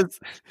like- because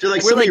Did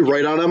like We're somebody like-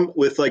 write on them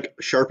with like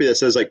Sharpie that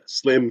says like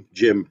Slim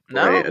Jim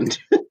No. brand?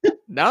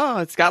 no,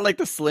 it's got like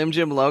the Slim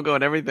Jim logo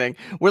and everything.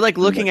 We're like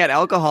looking at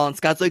alcohol, and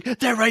Scott's like,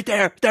 "They're right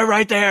there, they're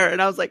right there,"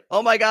 and I was like,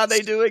 "Oh my god, they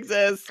do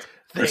exist."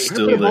 They're They-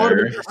 still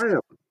there.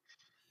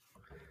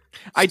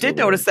 I Still did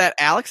notice that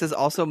Alex's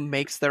also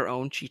makes their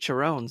own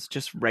chicharrones,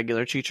 just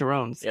regular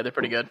chicharrones. Yeah, they're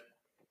pretty good.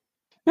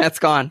 Matt's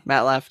gone.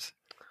 Matt left.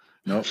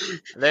 Nope.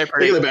 They're Think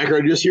pretty. in the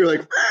background, you just hear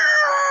like,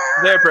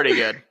 They're pretty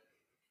good.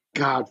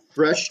 God,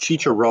 fresh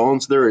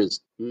chicharrones. There is.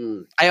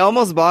 I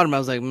almost bought them. I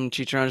was like,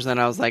 chicharrones. Then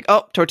I was like,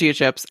 oh, tortilla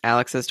chips.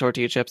 Alex's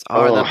tortilla chips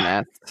are the Oh.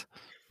 best.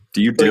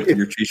 Do you dip Like,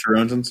 your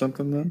chicharrones in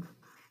something then?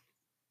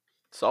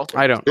 Salted.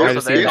 I don't. They're- I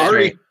just they eat it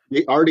already- straight.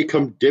 They already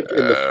come dipped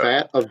in the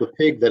fat of the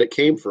pig that it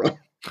came from.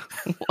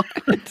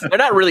 They're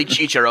not really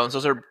chicharrones.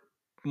 Those are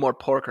more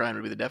pork rind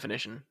would be the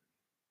definition.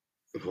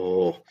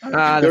 Oh,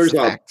 That's There's a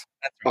a- fact.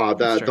 That's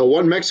the true. the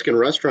one Mexican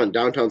restaurant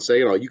downtown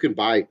Saginaw, you can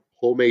buy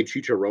homemade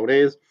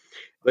chicharrones.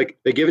 Like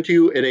they give it to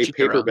you in a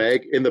paper Chicharrones.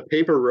 bag, and the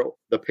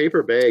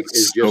paper bag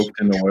is just Soaked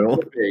in oil.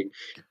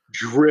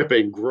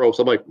 dripping, gross.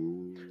 I'm like,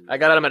 I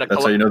got them at a.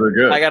 That's how you know they're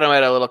good. I got them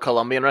at a little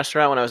Colombian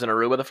restaurant when I was in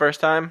Aruba the first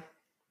time.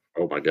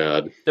 oh my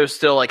god. There's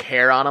still like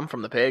hair on them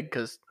from the pig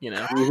because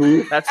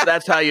Mhm.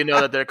 that's how you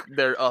know that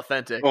they're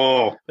authentic.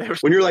 Oh, They were,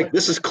 when you're like,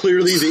 this is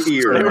clearly the they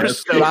ear. were Yeah.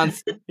 so,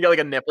 Ron's, you got like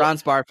a nipple.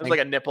 Ron's barfing. There's like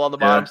a nipple on the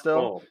Yeah. bottom still.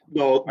 Oh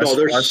no, I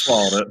they're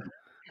swallowed it.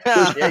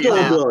 Yeah, you so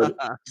did. good,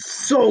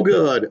 so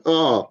good.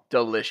 Oh,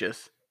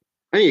 Delicious.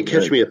 I need to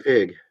catch me a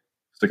pig.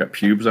 Still got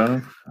pubes on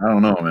them? I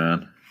don't know,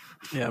 man.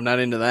 Yeah, I'm not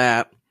into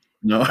that.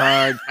 No.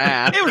 Hard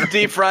pass. It was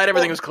deep fried.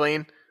 Everything was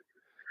clean.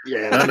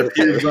 Yeah, Not a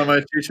pubes on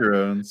my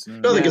chicharrones.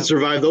 nothing Yeah. can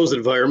survive those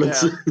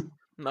environments. Yeah.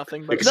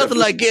 Nothing but Except- Nothing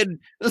like getting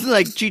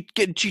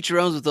getting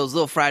chicharrones with those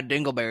little fried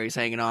dingleberries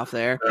hanging off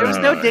there. there was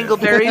no yeah.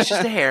 dingleberries,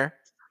 just a hair.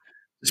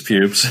 Just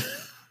pubes.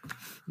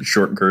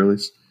 Short and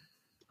curlies.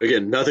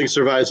 Again, nothing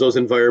survives those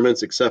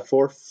environments except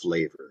for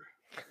flavor.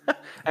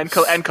 And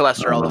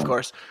cholesterol, of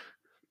course.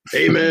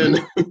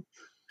 Amen.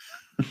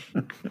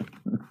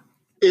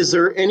 Is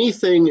there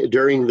anything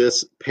during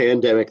this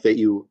pandemic that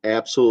you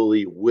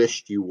absolutely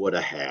wished you would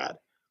have had?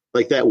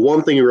 Like that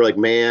one thing you were like,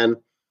 man,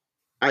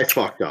 I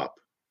fucked up.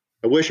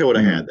 I wish I would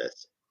have had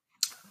this.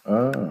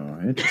 Oh,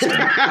 interesting.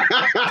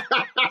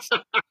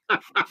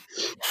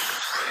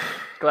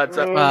 Glad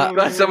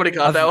somebody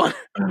caught that one.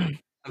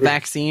 A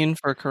vaccine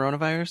for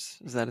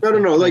coronavirus? Is that a No,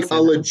 thing? like Can I a say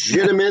that?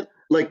 legitimate,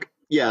 like,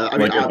 yeah, I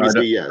mean, Like an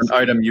obviously, yes. An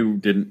item you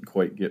didn't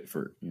quite get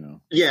for,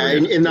 Yeah,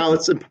 and now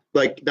it's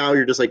like, now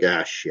you're just like,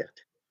 shit.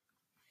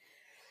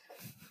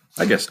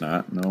 I guess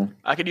not. No.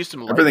 I could use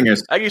some. Everything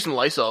is. I could use some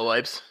Lysol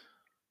wipes.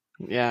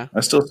 Yeah. I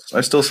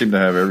still seem to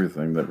have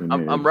everything that we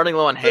need. I'm running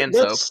low on hand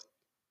soap. That's-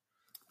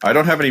 I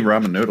don't have any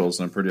ramen noodles,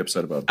 and I'm pretty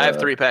upset about that. I have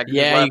 3 packages.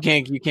 Yeah, left.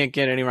 you can't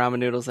get any ramen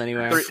noodles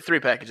anywhere. Three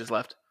packages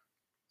left.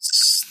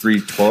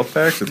 3 12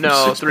 packs or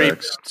No, 6 3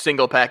 packs?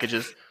 single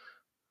packages.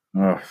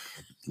 Oh,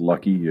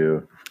 lucky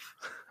you.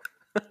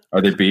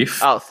 Are they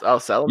beef? I'll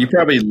sell them. You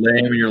probably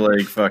lamb. You're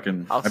like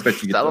fucking. I'll I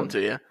bet you get sell the them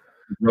to you.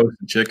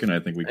 roasted chicken. I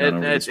think we got over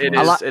this It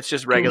one. is. It's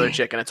just regular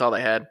chicken. It's all they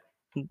had.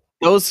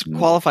 Those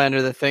qualify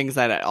under the things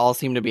that all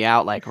seem to be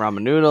out, like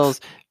ramen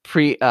noodles,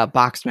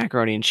 boxed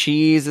macaroni and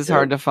cheese is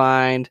hard to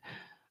find.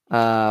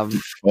 Oh,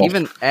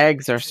 Even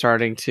eggs are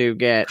starting to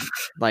get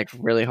like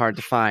really hard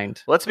to find.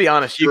 Let's be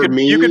honest. You For could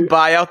me- you could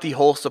buy out the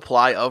whole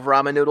supply of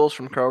ramen noodles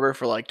from Kroger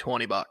for like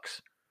 $20.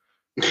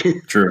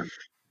 true.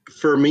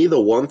 For me, the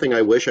one thing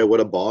I wish I would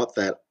have bought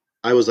that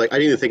I was like, I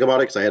didn't even think about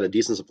it because I had a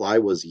decent supply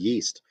was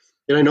yeast.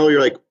 And I know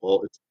you're like,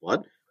 well, it's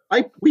what?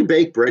 We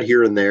bake bread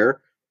here and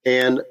there,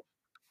 and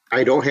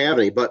I don't have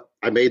any, but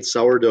I made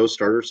sourdough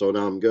starter, so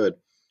now I'm good.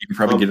 You can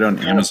probably get it on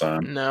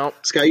Amazon. No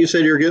Scott, you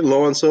said you're getting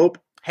low on soap.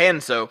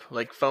 hand soap,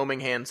 like foaming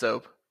hand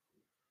soap.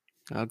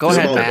 Go What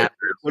ahead, about- Matt.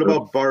 What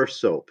about bar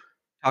soap?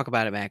 Talk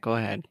about it, Matt. Go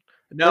ahead.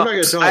 No, I'm not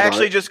gonna talk I about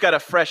actually it. just got a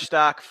fresh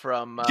stock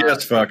from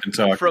Just fucking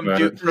talk from about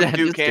Duke it. from Yeah,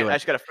 Duke just do Cannon. it. I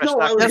just got a fresh No,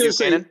 I stock was from gonna Duke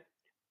say- Cannon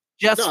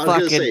Just No, I was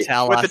gonna fucking say,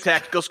 tell with us. the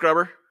tactical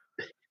scrubber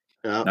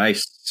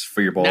Nice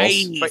for your balls.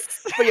 Nice.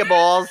 for your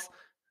balls.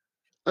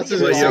 That's For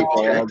just your say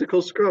ball.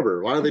 tactical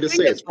scrubber. Why don't they just For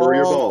say your it's for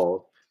your balls.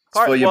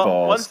 ball? For your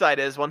balls. One side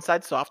is one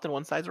side's soft and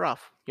one side's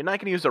rough. You're not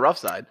going to use the rough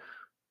side.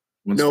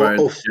 One's No, fine.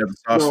 oh, Yeah, the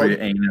sauce no. for your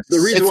anus. The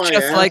reason why It's I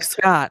just like asked,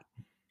 Scott.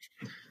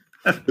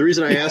 the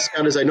reason I asked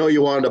Scott is I know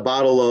you wanted a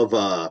bottle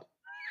of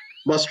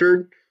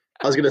mustard.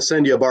 I was going to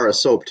send you a bar of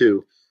soap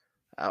too.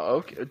 Oh,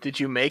 okay. Did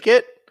you make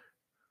it?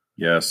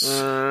 Yes.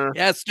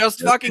 Yes,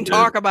 just Yes, fucking you did.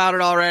 talk about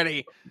it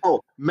already.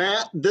 Oh,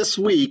 Matt this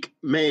week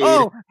made.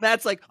 Oh,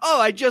 Matt's like,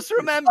 I just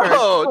remembered.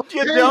 Oh, you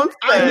Hey, don't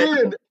I say.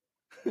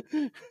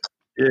 did.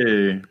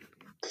 Yay.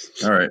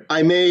 All right.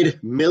 I made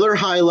Miller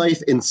High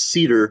Life and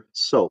cedar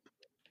soap.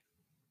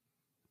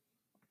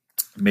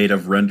 Made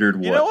of rendered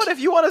what? You know what? If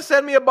you want to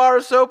send me a bar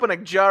of soap and a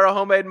jar of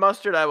homemade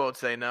mustard, I won't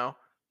say no.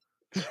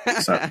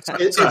 It's not,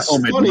 It's not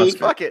homemade funny. mustard.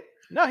 Fuck it.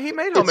 No, he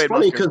made It's homemade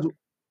funny mustard. because,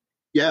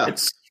 yeah,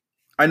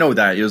 I know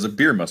that. It was a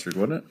beer mustard,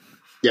 wasn't it?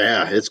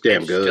 yeah, it's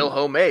damn It's good. still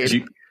homemade.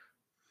 You-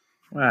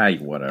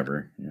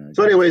 Whatever. Yeah,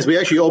 So, anyways, we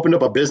actually opened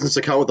up a business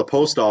account with the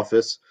post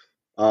office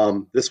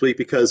this week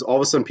because all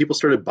of a sudden people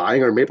started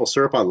buying our maple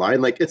syrup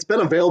online. Like, it's been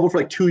available for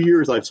like 2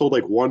 years. I've sold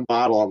like one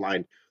bottle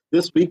online.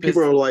 This week,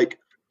 people are like,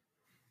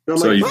 and I'm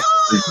so like,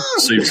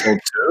 you sold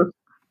two?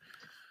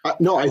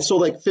 No, I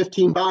sold like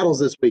 15 bottles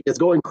this week. It's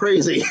going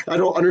crazy. I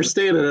don't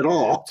understand it at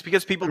all. It's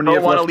because people How many don't you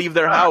have want to left? leave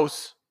their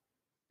house.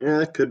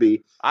 Yeah, it could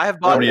be. I have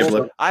How many you have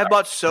bought. left? I have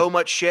bought so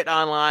much shit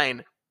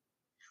online.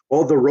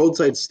 Well, the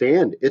roadside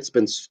stand, it's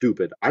been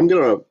stupid.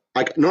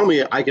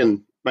 Normally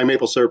my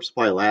maple syrup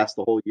supply lasts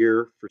the whole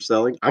year for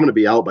selling. I'm gonna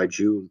be out by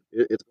June.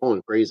 It's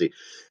going crazy.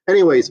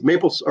 Anyways,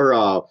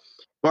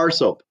 bar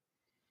soap,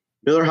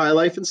 Miller High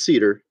Life and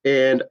Cedar,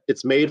 and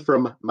it's made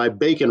from my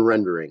bacon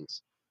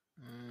renderings.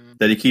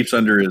 That he keeps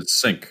under his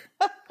sink.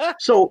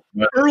 So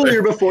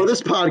earlier before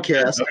this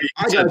podcast, No, you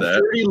I said got that.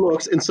 dirty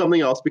looks in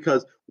something else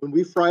because when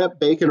we fry up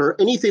bacon or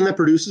anything that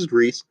produces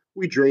grease,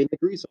 we drain the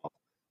grease off.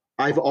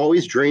 I've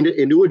always drained it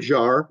into a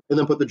jar and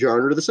then put the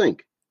jar under the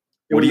sink.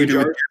 What do you And do?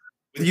 when What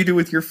do you do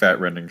with your fat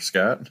rendering,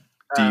 Scott?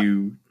 Do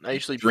you I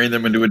usually drain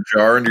them into a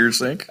jar into your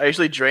sink? I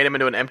usually drain them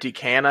into an empty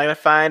can I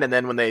find, and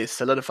then when they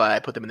solidify, I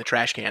put them in the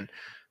trash can.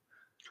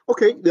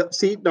 Okay,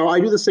 see, now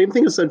I do the same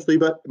thing essentially,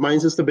 but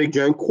mine's just a big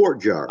giant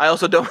quart jar. I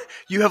also don't.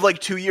 You have like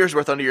 2 years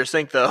worth under your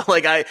sink though.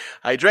 Like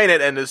I drain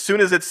it, and as soon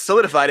as it's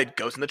solidified, it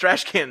goes in the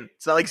trash can.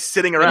 It's not like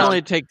sitting It around.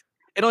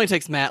 only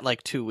takes Matt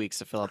like 2 weeks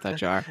to fill up that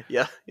jar.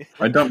 Yeah,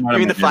 I dump mine I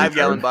mean in the my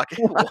 5-gallon jar.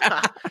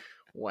 bucket.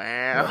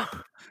 Wow.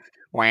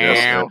 Wow.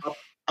 Yes,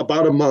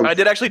 About a month. I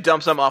did actually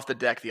dump some off the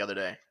deck the other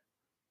day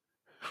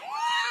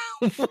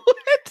What?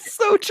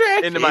 So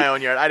trashy. into my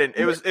own yard. I didn't.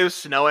 It was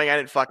snowing. I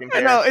didn't fucking I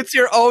care. know it's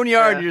your own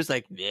yard. Yeah. And you're just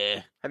like,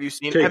 yeah. Have you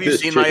seen Take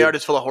this, my chicken. yard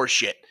is full of horse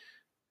shit.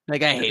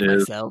 Like I hate It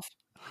is. myself.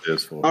 It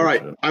is full of All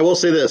right, shit. I will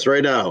say this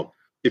right now.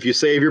 If you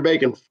save your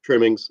bacon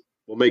trimmings,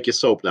 we'll make you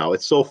soap now.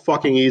 It's so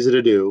fucking easy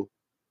to do.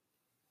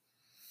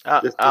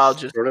 I'll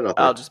just throw it out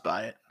there. I'll just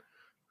buy it.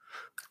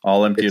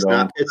 I'll empty It's it all.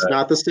 not. It's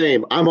not the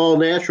same. I'm all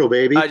natural,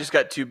 baby. I just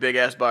got 2 big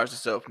ass bars of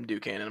soap from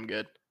Ducan, and I'm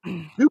good.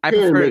 Duke I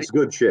Cannon prefer- makes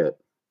good shit.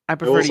 I will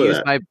prefer to say use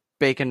that. my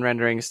bacon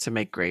renderings to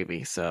make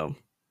gravy. So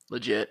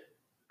Legit.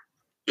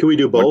 Can we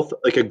do both?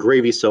 Like a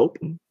gravy soap?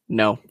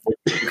 no. What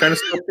kind of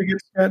stuff do you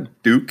get, Scott?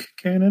 Duke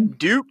Cannon?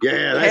 Duke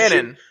Yeah, that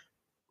Cannon.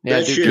 Yeah,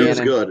 that Duke shit is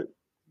Cannon. good.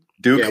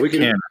 Duke Yeah, we can-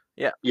 Cannon.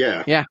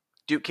 Yeah.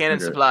 Duke Cannon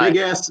Okay. Supply. Big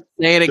ass,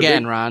 Say it The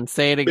again, big- Ron.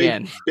 Say it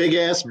again. big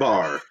ass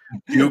bar.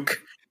 Duke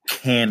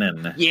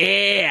Cannon.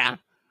 Yeah.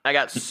 I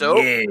got soap.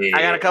 Yeah.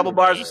 I got a couple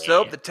bars of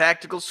soap, the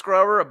tactical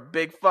scrubber, a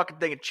big fucking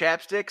thing of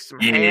chapstick, some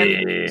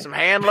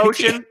hand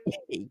lotion.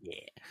 Yeah.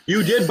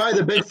 You did buy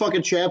the big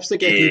fucking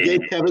chapstick after you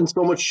gave Kevin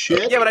so much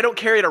shit. Yeah, but I don't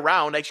carry it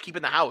around. I just keep it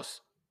in the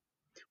house.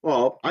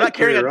 Well, I'm not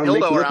carrying a make dildo you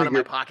look around like in my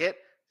you're- pocket.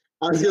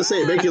 I was gonna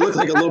say, make you look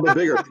like a little bit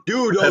bigger,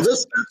 dude. No,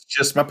 That's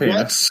just my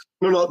penis.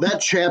 that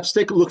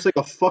chapstick looks like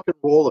a fucking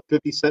roll of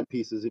 50-cent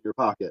pieces in your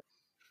pocket.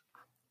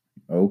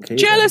 Okay. then.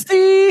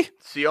 Jealousy.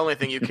 It's the only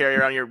thing you carry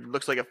around your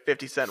looks like a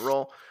 50-cent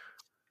roll.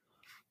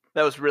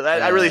 That was really.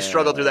 I really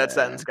struggled through that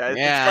sentence, guys.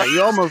 Yeah,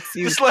 you almost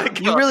you, It's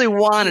like you really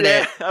wanted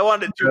yeah, it. I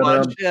wanted it too Shut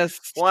much. up.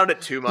 Just Wanted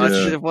it too much.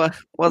 Yeah. it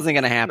wasn't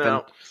gonna happen.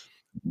 No,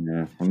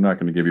 Yeah, I'm not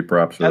going to give you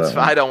props for that's that.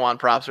 fine. I one. don't want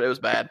props. It was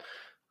bad.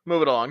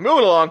 Moving along.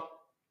 Moving along.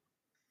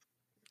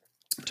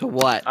 To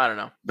what? I don't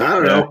know. I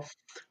don't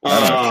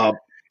know.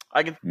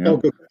 I can. Yeah.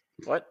 Oh,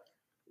 What?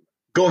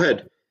 go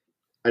ahead.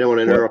 I don't want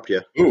to interrupt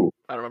you. Ooh,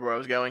 I don't remember where I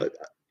was going.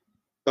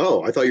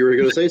 Oh, I thought you were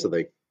going to say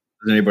something.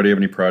 does anybody have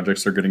any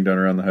projects they're getting done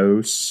around the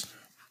house?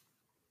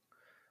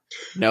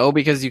 No,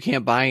 because you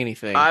can't buy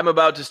anything. I'm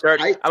about to start.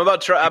 I- I'm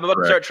about to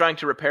Correct. start trying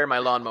to repair my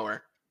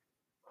lawnmower.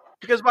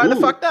 Because why the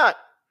Ooh. fuck not?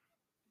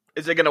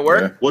 Is it going to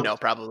work? Yeah. What- No,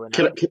 probably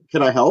Can, not.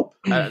 can I help?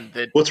 I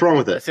What's wrong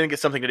with it? think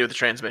it's something to do with the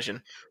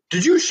transmission.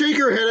 Did you shake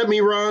your head at me,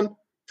 Ron?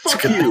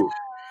 Fuck you.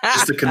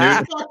 It's the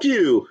canute. Fuck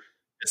you.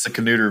 It's the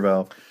canuter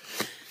valve.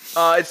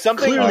 It's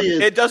something. Clearly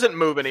It doesn't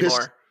move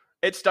anymore.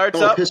 It starts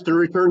Oh, up. piston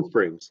return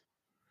springs.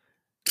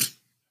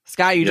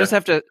 Scott, you Yeah.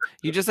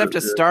 just have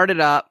to start it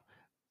up,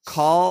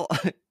 call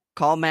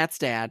Matt's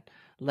dad,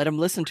 let him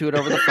listen to it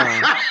over the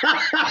phone,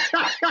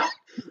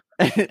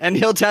 and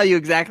he'll tell you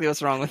exactly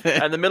what's wrong with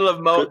it. In the middle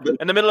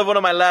of one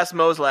of my last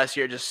mows last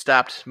year, it just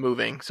stopped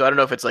moving. So I don't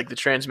know if it's like the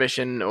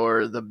transmission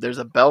or there's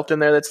a belt in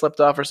there that slipped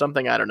off or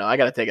something. I don't know. I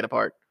got to take it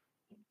apart.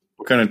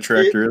 What kind of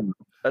tractor is it?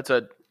 That's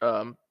a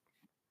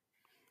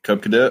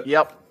Cub Cadet?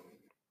 yep.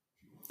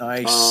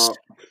 Nice.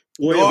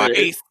 Wait a minute.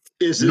 Nice.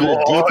 Is it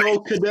a Depot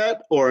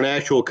Cadet or an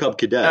actual Cub I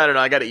Cadet? don't know.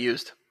 I got it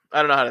used.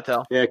 I don't know how to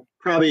tell. Yeah,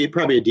 probably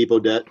a Depot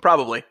Det.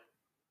 Probably.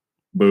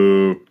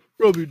 Boo.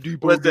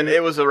 Listen,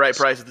 it was the right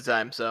price at the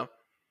time. So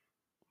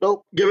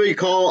Nope. Give me a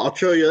call. I'll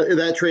show you.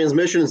 That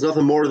transmission is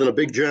nothing more than a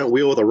big giant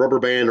wheel with a rubber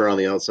band around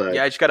the outside.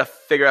 yeah, I just got to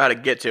figure out how to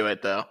get to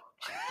it though.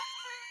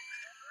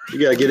 You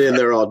gotta get in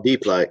there all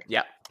deep like.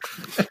 Yeah.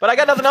 But I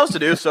got nothing else to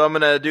do, so I'm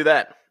gonna do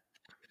that.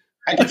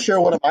 I can share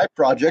one of my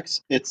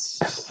projects. It's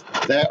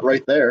that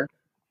right there.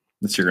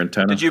 That's your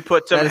antenna. Did you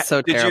put some? That is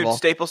so did terrible. you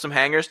staple some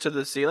hangers to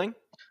the ceiling?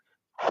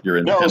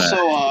 Your No, antenna.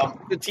 so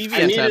The TV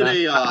I needed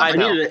antenna. I I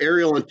know. needed an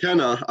aerial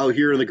antenna out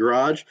here in the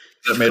garage. Is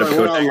that made So of I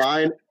went coat?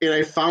 online and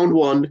I found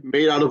one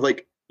made out of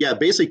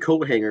basically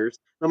coat hangers.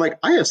 And I'm like,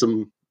 I have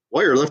some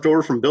wire left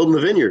over from building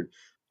the vineyard.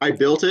 I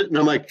built it and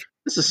I'm like,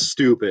 this is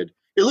stupid.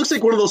 It looks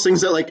like one of those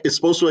things that is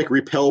supposed to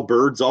repel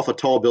birds off of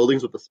tall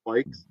buildings with the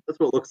spikes. That's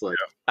what it looks like.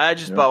 I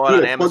just Yeah. bought one on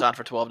Dude, Amazon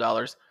for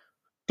 $12.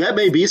 That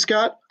may be,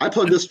 Scott. I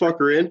plugged this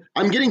fucker in.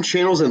 I'm getting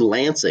channels in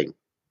Lansing.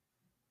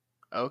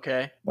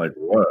 Okay. Like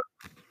what?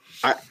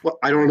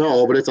 I don't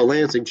know, but it's a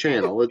Lansing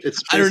channel.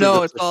 It's I don't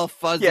know. It's all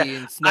fuzzy Yeah,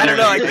 and snowy. I don't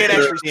know. I can't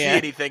actually see Yeah.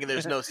 anything, and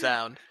there's no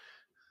sound.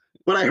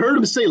 But I heard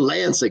him say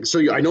Lansing, so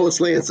I know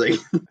it's Lansing.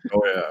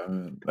 Oh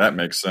yeah, that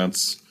makes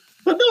sense.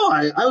 But no,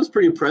 I was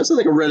pretty impressed. It's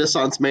like a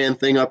Renaissance man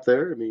thing up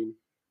there. I mean,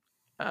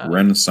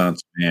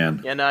 Renaissance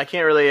man. Yeah, no, I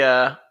can't really.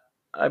 I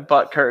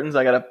bought curtains.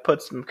 I gotta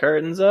put some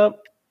curtains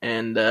up,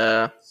 and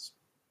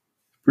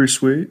Pretty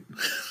sweet.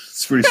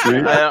 It's pretty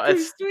sweet.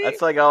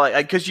 that's like all.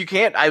 Because you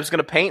can't. I was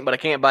gonna paint, but I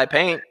can't buy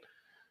paint.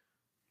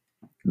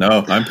 No,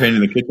 I'm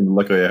painting the kitchen.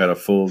 Luckily, I had a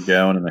full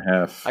gallon and a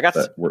half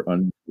that were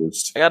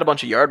unused. I got a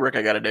bunch of yard work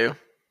I gotta do.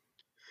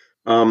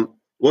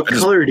 what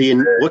color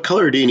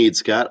do you need,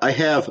 Scott? I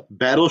have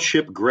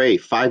Battleship Gray,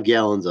 5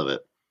 gallons of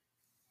it.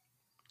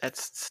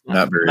 That's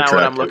Not very what I'm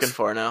attractive. looking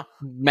for now.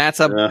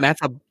 Matt's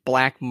a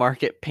black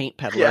market paint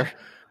peddler. Yeah.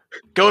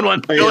 Going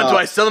one, Hey, going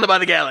twice, selling it by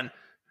the gallon.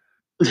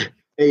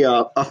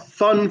 A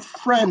fun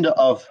friend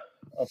of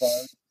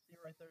ours.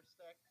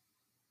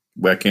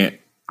 But I can't.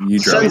 You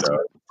dropped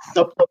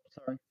out.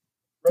 Sorry.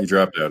 You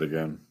dropped out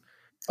again.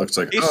 Looks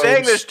like He's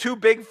saying there's 2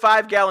 big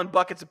 5-gallon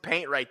buckets of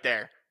paint right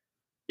there.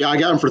 Yeah, I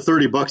got them for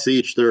 $30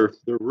 each. They're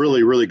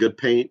really, really good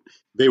paint.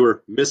 They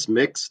were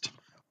mismixed,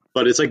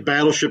 but it's like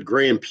Battleship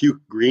Gray and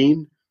Puke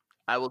Green.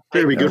 I will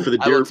They're take, gonna be good for the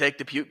I deer. will take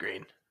the puke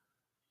green.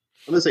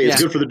 I'm gonna say it's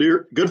Yeah. good for the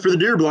deer. Good for the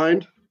deer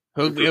blind.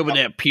 Hook me up with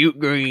that puke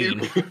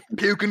green.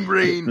 Puke and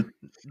green.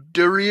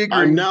 Duria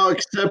I'm green. now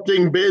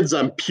accepting bids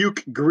on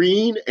Puke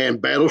Green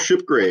and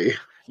Battleship Gray.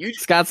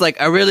 Scott's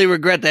like, I really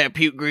regret that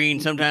puke green.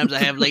 Sometimes I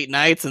have late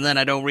nights and then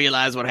I don't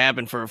realize what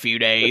happened for a few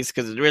days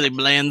because it really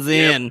blends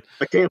in.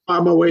 I can't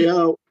find my way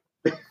out.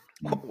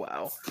 Oh,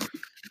 wow.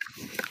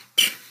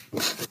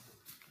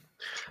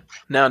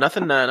 No,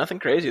 nothing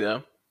crazy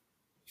though.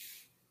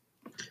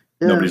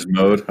 Yeah. nobody's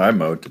mowed. I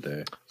mowed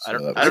today. I So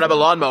don't. that I don't was- have a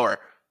lawnmower.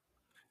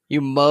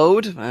 You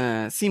mowed?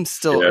 Seems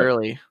still Yeah.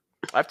 early.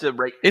 I have to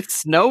rake. It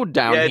snowed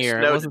down Yeah, it here.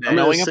 snowed It wasn't today.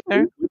 snowing up there?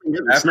 We've been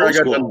getting After snow I got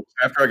squall. done,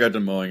 after I got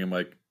done mowing, I'm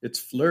like, it's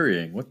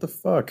flurrying. What the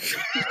fuck?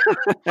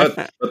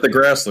 but the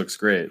grass looks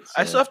great.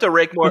 I so. still have to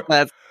rake more.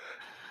 That's...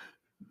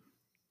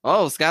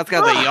 Oh, Scott's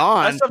got the I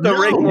yawn. still have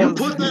to rake No, more. you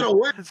put that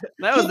away.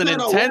 That was put an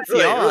that away. intense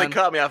Really, yawn. really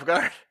caught me off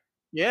guard.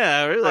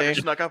 Yeah, Fucking really.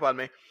 snuck up on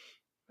me.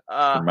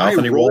 Your mouth I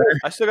any rolled- water?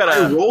 I still I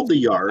gotta. rolled the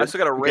yard. I still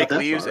gotta You got rake that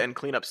leaves far. and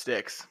clean up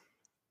sticks.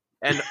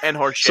 And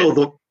horse shit.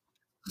 So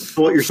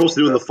what you're supposed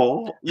to do in the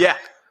fall? Yeah,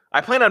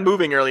 I plan on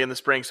moving early in the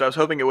spring, so I was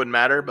hoping it wouldn't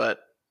matter, but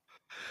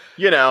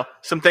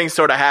some things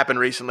sort of happened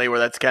recently where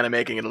that's kind of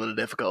making it a little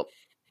difficult.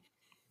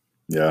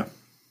 Yeah.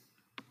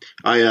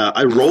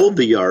 I rolled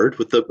the yard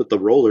with the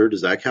roller.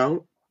 Does that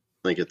count?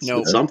 Like it's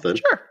No. something.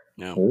 Sure.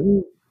 No.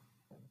 Oh.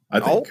 I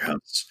think it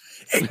counts.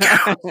 It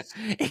counts.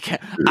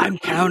 I'm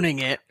counting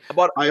it.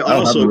 About I I don't have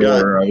also a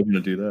got roller. I was going to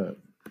do that.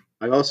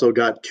 I also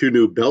got 2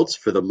 new belts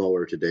for the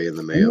mower today in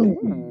the mail.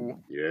 Ooh.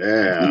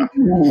 Yeah.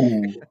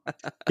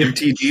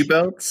 MTG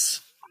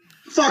belts?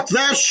 Fuck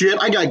that shit.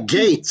 I got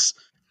gates.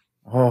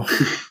 Oh.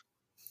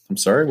 I'm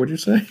sorry. What'd you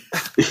say?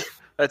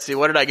 Let's see,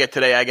 what did I get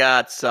today? I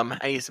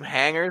need some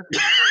hangers.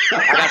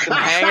 I got some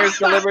hangers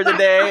delivered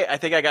today. I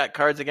think I got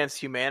Cards Against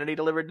Humanity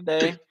delivered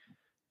today.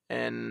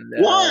 And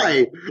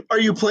Why? Are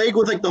you playing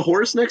with the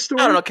horse next door?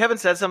 I don't know. Kevin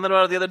said something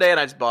about it the other day, and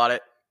I just bought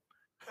it.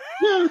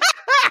 Yeah.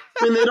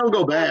 I mean, they don't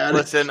go bad.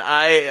 Listen,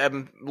 I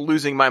am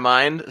losing my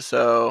mind,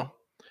 so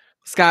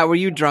Scott, were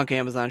you drunk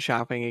Amazon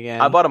shopping again?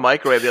 I bought a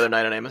microwave the other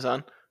night on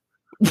Amazon.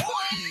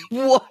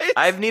 What?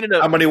 I've needed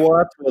How many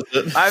watts was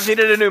it?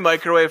 a new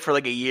microwave for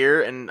like a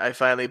year, and I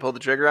finally pulled the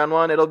trigger on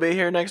one. It'll be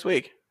here next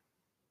week.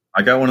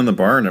 I got one in the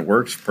barn. It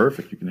works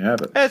perfect. You can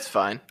have it. It's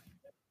fine.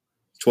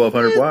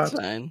 1,200 watts.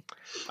 Fine.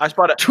 I just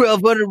bought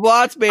 1,200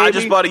 watts, baby. I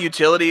just bought a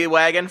utility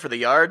wagon for the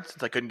yard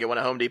since I couldn't get one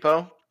at Home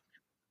Depot.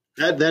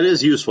 That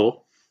is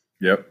useful.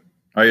 Yep.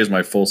 I use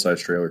my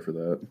full-size trailer for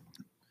that.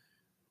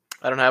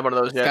 I don't have one of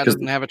those yet. Scott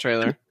doesn't have a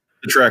trailer.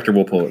 The tractor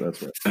will pull it.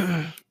 That's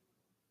right.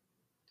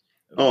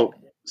 Oh,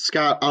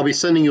 Scott, I'll be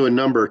sending you a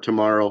number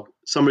tomorrow.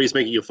 Somebody's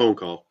making you a phone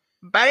call.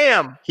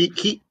 Bam!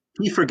 He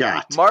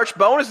forgot. March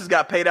bonuses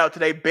got paid out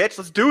today, bitch.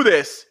 Let's do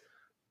this.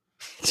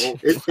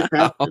 It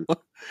happened.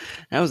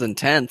 That was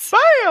intense.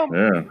 Bam!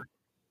 Yeah.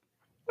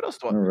 What else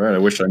do All I? right. I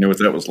wish I knew what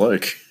that was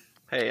like.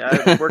 Hey,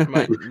 I worked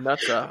my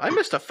nuts off. I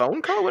missed a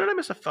phone call. When did I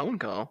miss a phone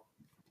call?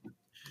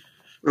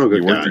 Oh,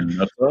 good You worked God. your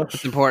nuts off?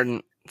 It's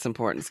important. It's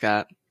important,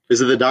 Scott.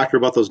 Is it the doctor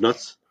about those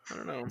nuts? I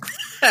don't know.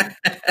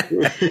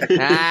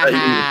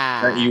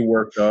 that you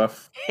worked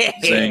off.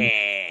 Zing.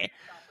 yeah.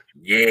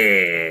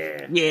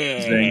 Yeah.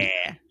 Yeah. Zing.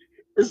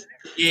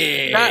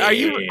 Yeah. Scott, are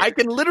you? I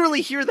can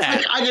literally hear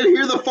that. I can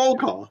hear the phone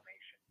call.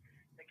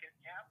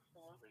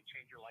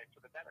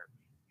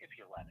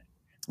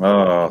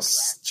 Oh,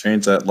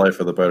 change that life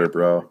for the better,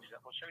 bro.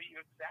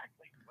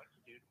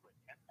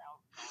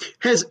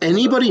 Has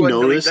anybody Go ahead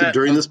and delete noticed that.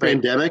 during this That's great.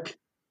 pandemic,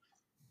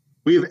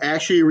 we have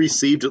actually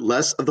received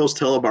less of those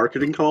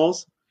telemarketing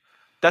calls?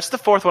 That's the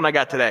fourth one I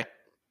got today.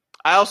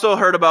 I also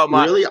heard about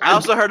Really? I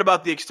also heard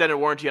about the extended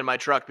warranty on my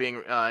truck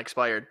being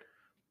expired.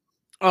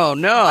 Oh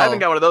no! I haven't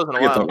got one of those in a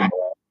I get, while.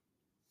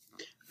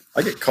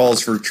 I get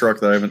calls for a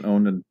truck that I haven't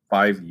owned in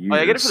 5 years. Oh,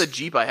 yeah, I get it for the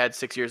Jeep I had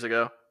 6 years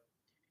ago.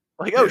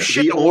 Like, oh Yeah.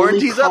 shit, The the only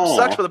warranty's up. call-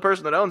 Sucks for the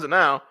person that owns it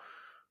now.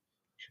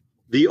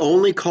 The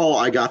only call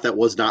I got that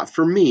was not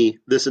for me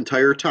this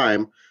entire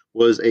time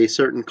was a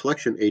certain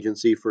collection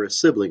agency for a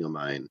sibling of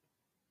mine.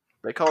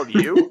 They called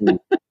you,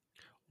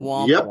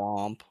 Womp Yep.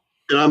 womp.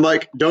 And I'm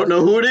like, don't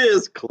know who it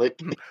is. Click.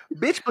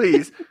 bitch,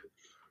 please.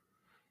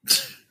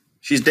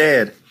 She's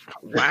dead.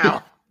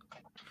 Wow.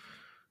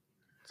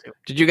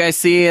 Did you guys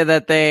see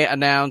that they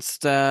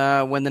announced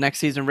when the next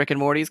season of Rick and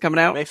Morty is coming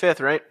out? May 5th,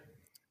 right?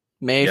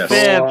 May Yes.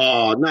 5th.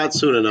 Oh, not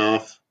soon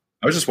enough.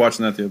 I was just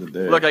watching that the other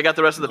day. Look, I got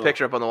the rest of the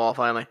picture up on the wall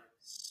finally.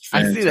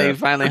 I see that you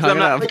finally Since hung I'm it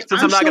not, up. since I'm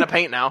I'm not so- going to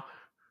paint now,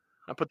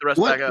 I put the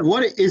rest back up.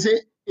 What is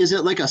it? Is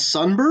it like a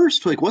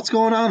sunburst? Like what's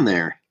going on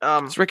there?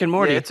 It's Rick and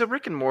Morty. Yeah, it's a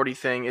Rick and Morty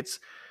thing. It's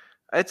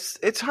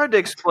hard to I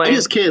explain.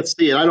 just can't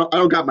see it. I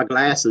don't got my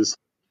glasses.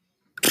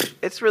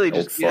 It's really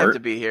Old just you have fart. to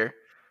be here.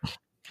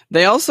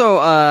 They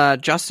also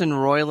Justin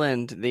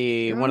Roiland,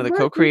 one of the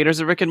co-creators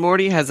of Rick and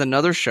Morty, has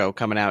another show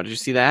coming out. Did you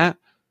see that?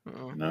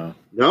 No.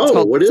 No, It's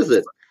called- what is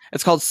it?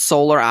 It's called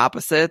Solar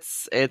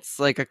Opposites. It's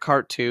like a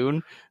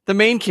cartoon. The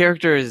main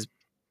character is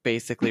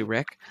basically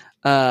Rick,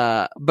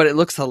 but it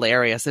looks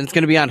hilarious, and it's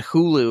going to be on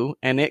Hulu,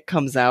 and it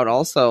comes out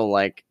also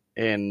like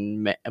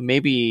in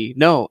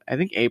I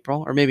think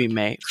April or maybe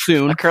May I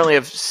soon. currently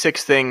have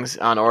 6 things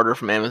on order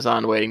from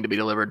Amazon waiting to be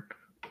delivered.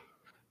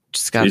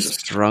 Just got Jesus.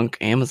 drunk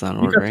Amazon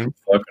You got ordering. some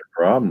fucking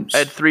problems. I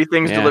had 3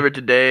 things Yeah. delivered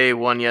today,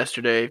 1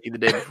 yesterday, the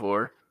day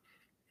before.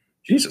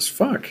 Jesus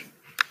fuck.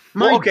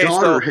 My Well, okay,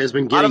 daughter so has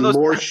been out of getting those-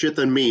 more shit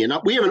than me, and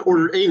we haven't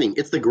ordered anything.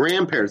 It's the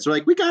grandparents. They're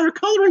like, we got our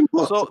coloring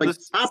books. So I'm like,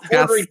 the- stop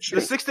Yes. ordering The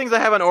shit. 6 things I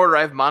have on order,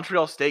 I have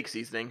Montreal steak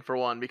seasoning for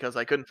one because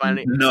I couldn't find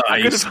any. I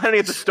couldn't Nice. find any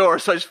at the store,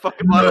 so I just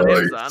fucking bought it on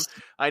Nice.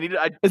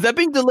 Amazon. Is that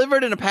being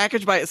delivered in a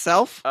package by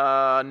itself?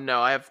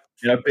 No, I have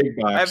Yeah, big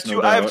box. I have no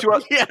two. I have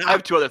doubt. two. Yeah. I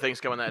have 2 other things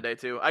coming that day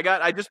too.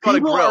 I just bought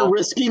People a grill. are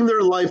risking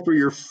their life for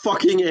your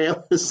fucking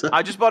Amazon.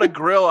 I just bought a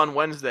grill on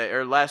Wednesday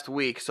or last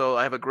week, so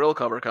I have a grill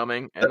cover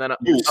coming, and then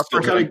You Ooh, still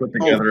what gotta put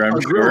together, I'm a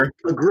grill, sure.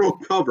 a grill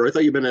cover. I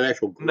thought you meant an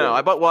actual grill. no,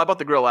 I bought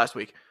the grill last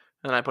week,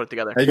 and then I put it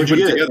together. Have you What'd put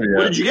you it get? together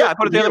What yet? did you Yeah, get? I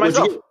put it What'd you together get? What'd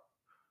you myself.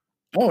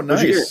 Oh,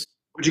 What'd you nice.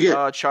 What'd you get?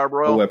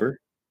 Charbroil. Oh, Weber.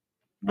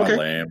 Oh, Okay.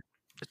 lamb.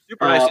 It's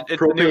super nice. It's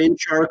the new- Propane,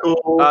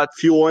 charcoal, Uh,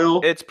 fuel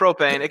oil. It's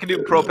propane. It can do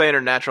propane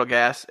or natural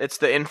gas. It's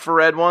the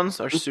infrared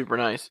ones are super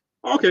nice.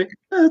 Okay,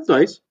 that's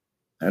nice.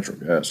 Natural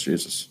gas,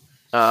 Jesus.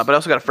 But I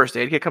also got a first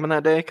aid kit coming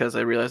that day because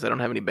I realized I don't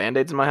have any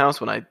band-aids in my house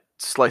when I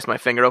sliced my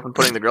finger open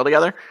putting the grill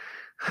together.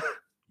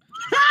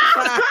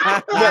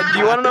 Yeah, do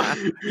you want to know?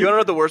 You want to know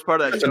what the worst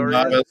part of that That's a story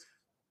is? novice.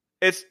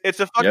 It's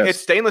Yes. it's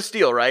stainless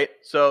steel, right?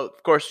 So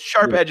of course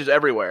sharp Yeah. edges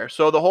everywhere.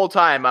 So the whole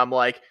time I'm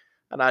like,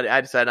 and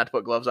I decided not to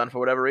put gloves on for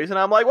whatever reason.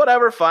 I'm like,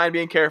 whatever, fine,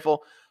 being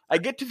careful. I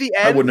get to the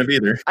I end. wouldn't have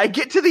either. I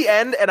get to the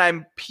end and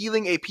I'm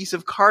peeling a piece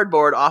of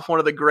cardboard off one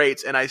of the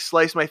grates, and I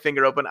slice my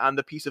finger open on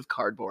the piece of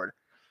cardboard.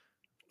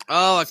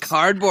 Oh, a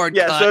cardboard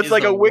Yeah, cut so it's is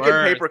like a the wicked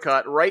worst. paper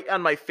cut right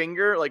on my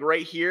finger, like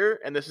right here,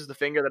 and this is the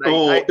finger that I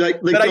like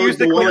that I used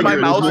to the one clean my on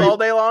your mouth knife. all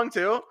day long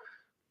too.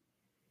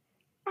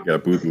 You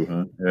got boo boo,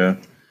 huh? Yeah.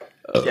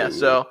 Yeah,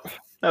 so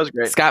that was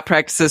great. Scott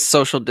practices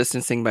social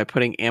distancing by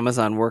putting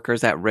Amazon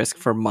workers at risk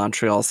for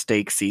Montreal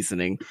steak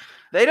seasoning.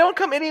 They don't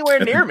come anywhere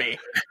near me.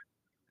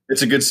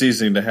 It's a good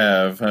seasoning to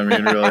have. I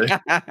mean, really.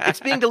 It's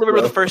being delivered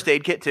with a first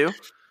aid kit too.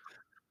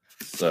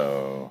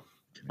 So,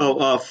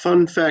 Oh,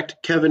 fun fact,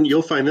 Kevin,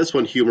 you'll find this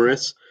one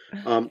humorous.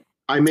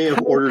 I may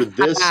have ordered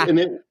this, and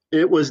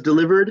it was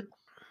delivered.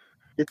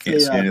 It's can't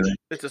see anything.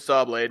 It's a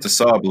saw blade. It's a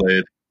saw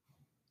blade.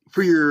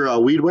 for your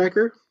weed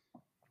whacker.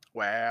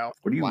 Wow.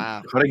 What are you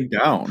Wow. cutting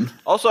down?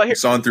 Also, I hear. You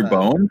sawing through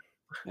bone?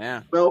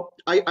 Yeah. Well,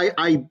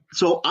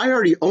 so I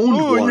already owned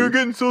one.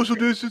 getting social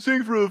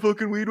distancing for a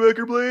fucking weed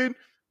whacker blade?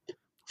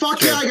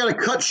 Fuck yeah, I gotta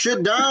cut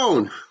shit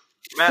down.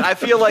 Matt, I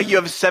feel like you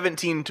have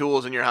 17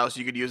 tools in your house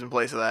you could use in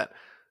place of that.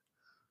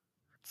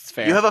 It's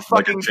fair. You have a Like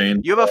a fucking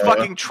chainsaw. you have a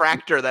fucking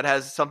tractor that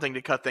has something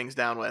to cut things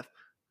down with.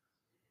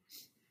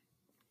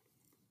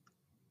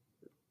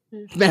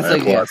 That's I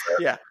like, applaud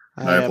Yeah.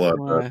 I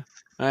applaud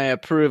I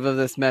approve of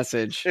this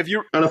message. If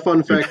you On a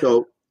fun fact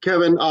though,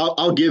 Kevin,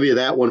 I'll give you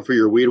that one for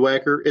your weed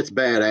whacker. It's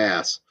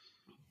badass.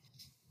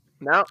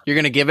 now You're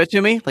gonna give it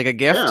to me like a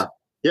gift? Yeah.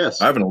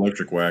 Yes. I have an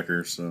electric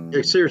whacker, so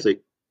Yeah, seriously.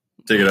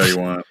 take it how you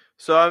want.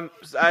 so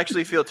I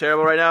actually feel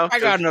terrible right now. I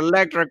got an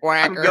electric I'm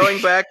whacker.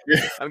 going back.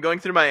 I'm going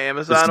through my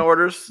Amazon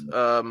orders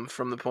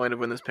from the point of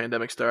when this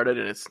pandemic started,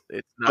 and it's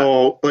not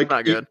Oh, like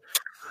not good.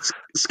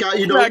 Scott,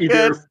 you Not don't you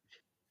good. dare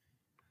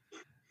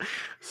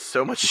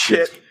So much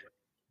shit.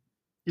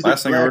 He's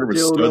Last thing I ordered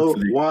was stud dildo, for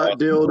the white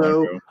Austin dildo,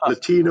 Bronco.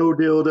 Latino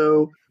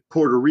dildo,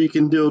 Puerto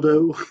Rican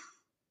dildo.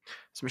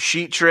 Some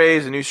sheet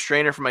trays, a new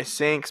strainer for my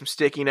sink, some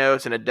sticky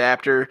notes, an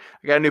adapter.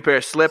 I got a new pair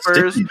of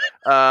slippers,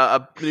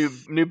 a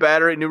new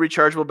battery, new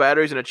rechargeable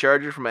batteries, and a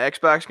charger for my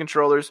Xbox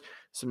controllers.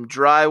 Some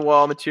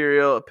drywall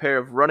material, a pair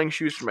of running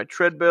shoes for my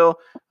treadmill,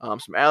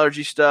 some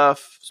allergy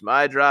stuff, some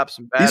eye drops,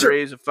 some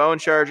batteries, a phone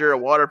charger, a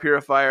water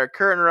purifier,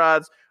 curtain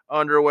rods,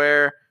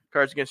 underwear,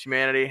 Cards Against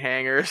Humanity,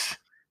 hangers.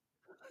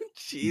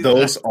 Jesus.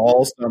 Those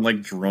all sound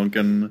like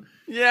drunken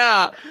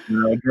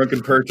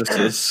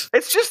purchases.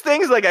 It's just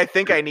things like I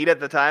think I need at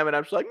the time, and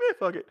I'm just like, meh,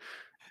 fuck it.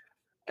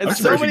 And I'm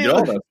so surprised you many get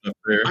all that stuff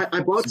there.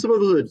 I bought some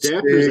of those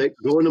adapters that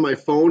go into my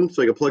phone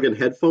so I can plug in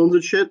headphones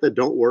and shit that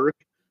don't work.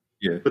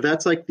 Yeah. But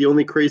that's like the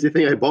only crazy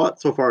thing I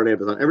bought so far on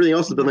Amazon. Everything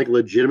else has been like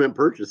legitimate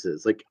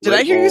purchases. Like, Did I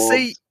light hear you bulbs.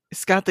 say,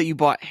 Scott, that you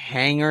bought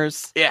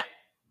hangers? Yeah.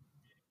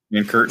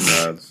 And curtain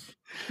rods.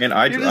 And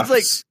eye You're drops.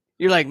 just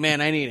You're like, man,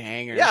 I need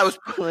hangers. Yeah,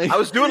 I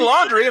was doing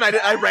laundry and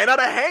I ran out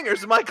of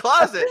hangers in my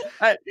closet.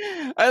 I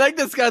like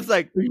this guy's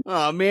like,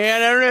 oh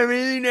man, I don't have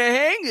anything to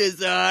hang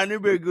this on.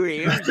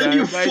 Then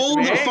you fold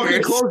the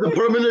fucking clothes and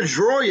put them in a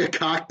drawer, you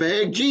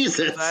cockbag.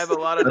 Jesus. I have a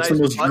lot of That's the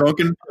most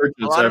drunken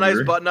purchase ever.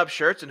 nice button-up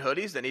shirts and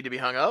hoodies that need to be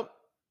hung up.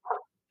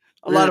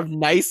 A lot of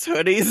nice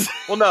hoodies.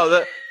 Well,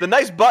 no, the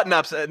nice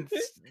button-ups and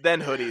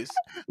then hoodies.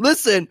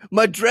 Listen,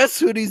 my dress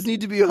hoodies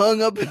need to be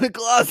hung up in the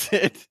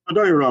closet. Don't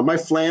get me wrong. My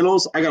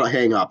flannels, I gotta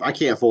hang up. I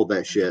can't fold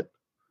that shit.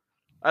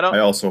 I don't. I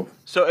also.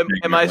 So am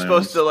I flannels.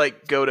 supposed to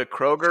like go to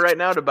Kroger right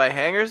now to buy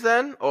hangers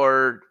then,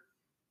 or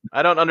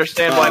I don't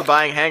understand why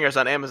buying hangers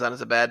on Amazon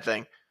is a bad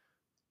thing.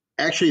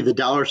 Actually, the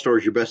dollar store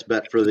is your best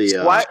bet for the.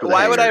 Why for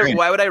the would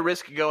hangers. I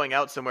risk going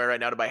out somewhere right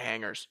now to buy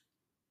hangers?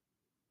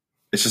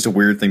 It's just a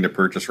weird thing to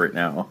purchase right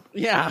now.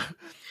 Yeah.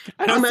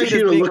 I'm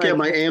actually going to look at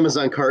my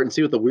Amazon cart and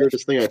see what the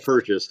weirdest thing I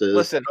purchased is.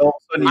 Listen, All of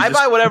a sudden, I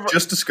buy whatever. You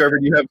just discovered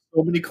you have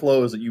so many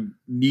clothes that you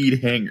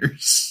need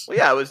hangers. Well,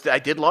 yeah, I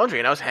did laundry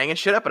and I was hanging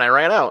shit up and I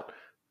ran out.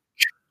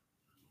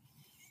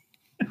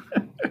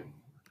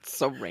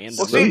 So random.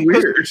 Well, So see,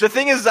 'cause weird. the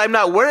thing is, I'm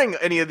not wearing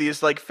any of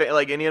these like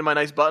any of my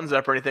nice buttons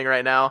up or anything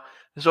right now.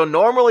 So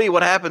normally,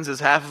 what happens is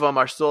half of them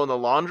are still in the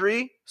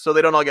laundry, so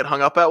they don't all get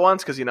hung up at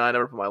once because I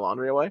never put my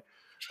laundry away.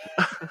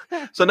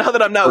 So now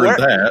that I'm not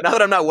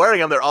wearing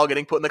them, they're all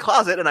getting put in the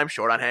closet, and I'm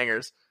short on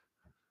hangers.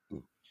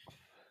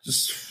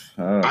 Just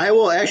I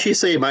will actually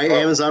say my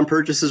Amazon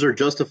purchases are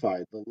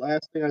justified. The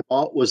last thing I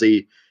bought was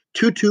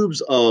 2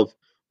 tubes of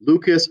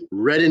Lucas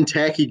Red and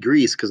Tacky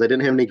grease because I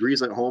didn't have any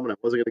grease at home and I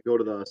wasn't going to go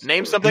to the store.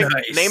 Name something.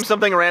 Nice. Name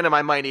something random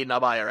I might need, and I'll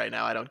buy it right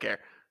now. I don't care.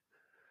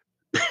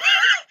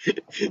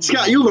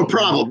 Scott, you have a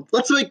problem.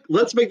 Let's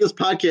make this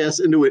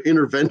podcast into an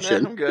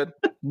intervention. I'm good.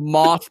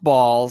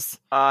 Mothballs.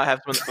 I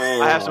have some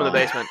in the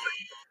basement.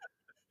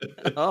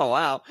 Oh,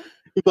 wow.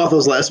 We bought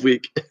those last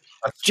week.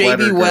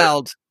 JB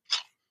Weld.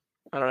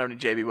 I don't have any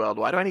JB Weld.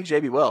 Why do I need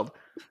JB Weld?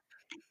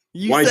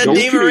 You Why said don't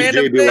name you a need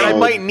random JB thing. That I Weld?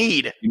 might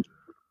need.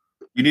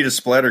 You need a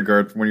splatter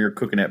guard when you're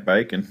cooking at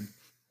bacon.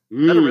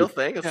 Is that a real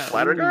thing? A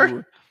splatter guard?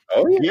 Ooh.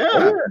 Oh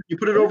Yeah, you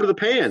put it over the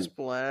pan.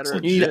 Splatter. It's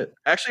You need legit.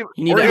 Actually,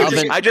 You need an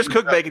oven. I just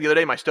cooked bacon the other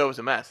day. My stove is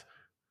a mess.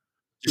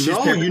 Just use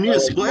No, paper you need a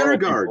towels. splatter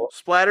guard.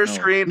 Splatter No.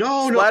 screen.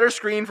 No. Splatter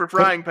screen for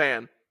frying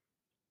pan.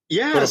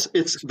 Yes,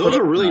 those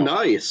are really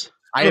nice.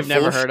 I have Put a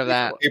full never heard of sheet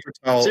that. Paper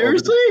towel over the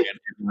Seriously? pan.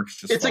 It works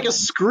just It's like fine.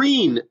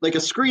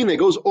 a screen that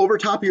goes over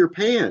top of your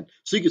pan,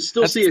 so you can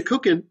still see it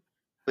cooking.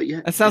 But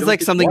yeah, That sounds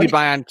like something you'd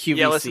buy on QVC.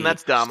 Yeah, listen,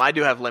 that's dumb. I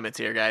do have limits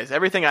here, guys.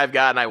 Everything I've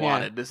got and I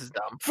wanted. This is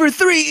dumb. For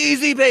 3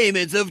 easy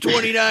payments of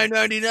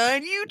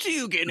 $29.99, you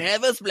too can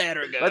have a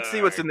splatter gun. Let's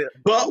see what's in the.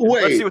 But Let's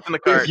wait, see what's in the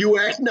cart. if you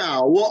act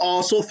now, we'll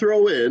also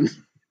throw in.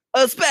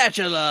 A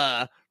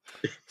spatula.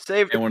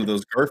 Save. And one of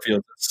those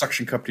Garfield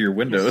suction cup to your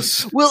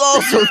windows. We'll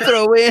also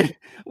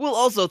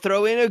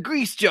throw in a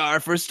grease jar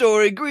for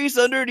storing grease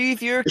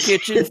underneath your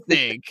kitchen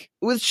sink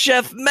with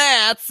Chef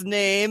Matt's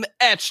name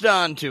etched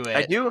onto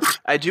it.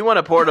 I do want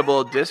a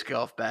portable disc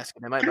golf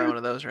basket. I might buy one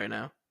of those right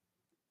now.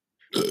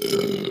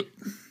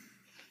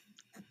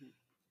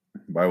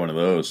 Buy one of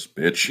those,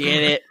 bitch.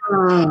 Get it?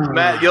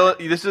 Matt,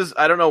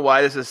 I don't know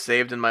why this is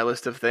saved in my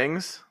list of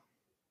things,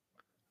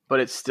 but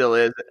it still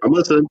is. I'm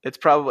listening. It's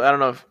probably, I don't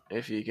know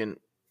if you can.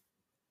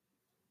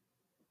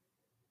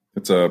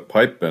 It's a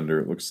pipe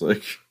bender, it looks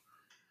like.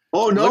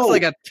 Oh It no! looks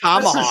like a That's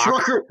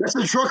tomahawk. That's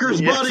the trucker's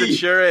Yes, buddy. it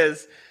sure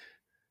is.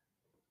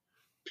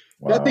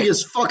 Wow. That thing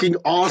is fucking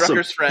awesome.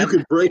 Trucker's friend. You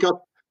can break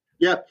up.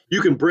 Yeah,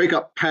 you can break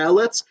up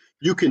pallets.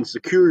 You can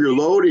secure your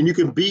load, and you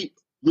can beat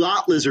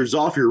lot lizards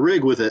off your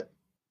rig with it.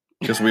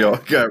 Because we all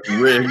got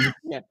rigged.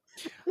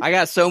 I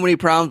got so many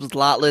problems with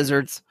lot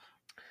lizards.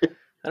 I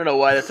don't know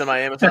why that's on my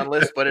Amazon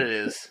list, but it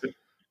is.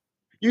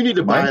 You need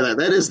to buy Mine- that.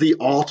 That is the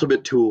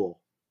ultimate tool.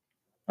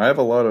 I have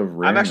a lot of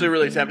I'm actually random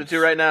really things. tempted to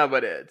right now,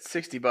 but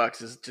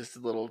 $60 is just a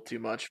little too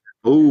much.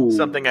 Ooh,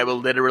 Something I will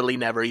literally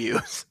never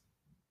use.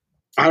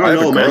 I I don't have,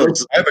 know, a man. garlic,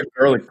 I have a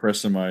garlic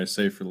press in my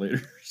safe for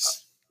later.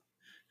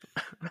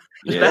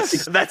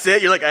 Yes. That's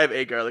it. You're like, I have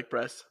a garlic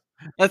press.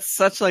 That's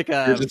such like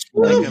a. You're just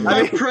Who the flying.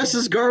 I fuck mean-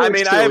 presses garlic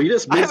I still? He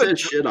just I makes have, that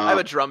shit I have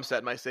a up. drum set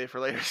in my safe for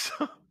later.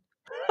 So.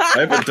 I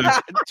have a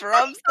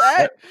drum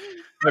set.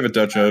 I have a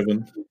Dutch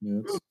oven.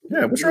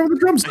 Yeah, what's wrong with the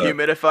drum A set?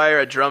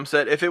 humidifier, a drum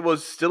set. If it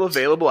was still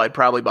available, I'd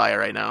probably buy it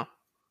right now.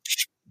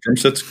 Drum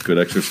set's good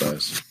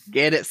exercise.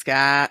 Get it,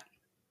 Scott.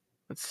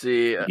 Let's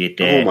see. Oh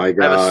my I have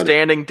a god.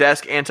 standing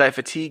desk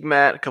anti-fatigue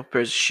mat, a couple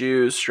pairs of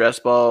shoes, stress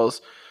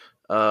balls,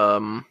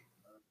 a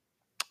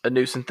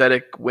new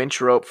synthetic winch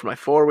rope for my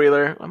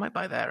four-wheeler. I might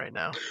buy that right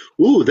now.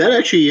 Ooh, that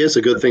actually is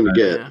a good thing to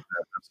get. Yeah.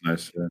 That's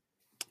nice. Yeah.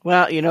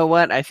 Well, you know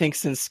what? I think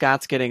since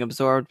Scott's getting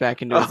absorbed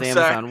back into his Oh,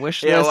 sorry. Amazon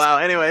wish Yeah, list, wow.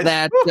 Anyways.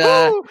 that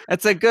Woohoo!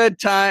 that's a good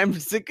time.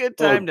 It's a good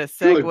time to good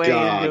segue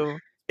God.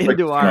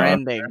 into our God.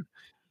 ending.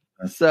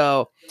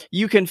 So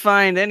you can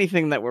find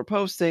anything that we're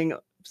posting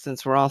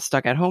since we're all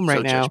stuck at home right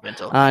So now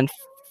judgmental. on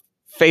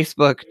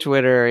Facebook,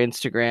 Twitter,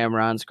 Instagram,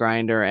 Ron's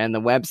Grinder, and the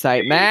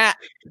website. Matt,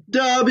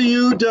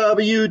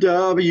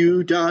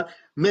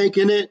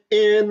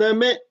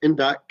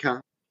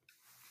 www.makingitinthemitten.com.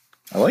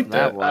 I like that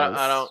that. was.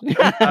 I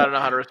don't know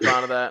how to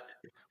respond to that.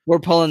 We're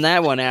pulling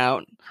that one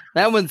out.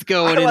 That one's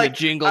going in the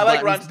jingle I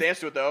like buttons. Ron's dance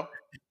to it though.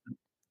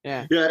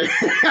 Yeah.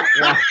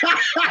 Yeah.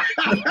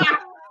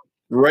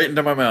 Right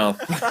into my mouth.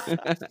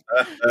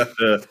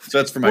 So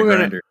that's for my We're gonna-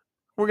 grinder.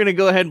 We're gonna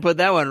go ahead and put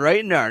that one right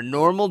in our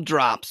normal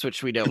drops,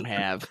 which we don't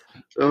have.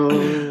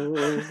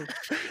 Oh.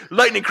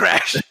 Lightning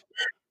crash.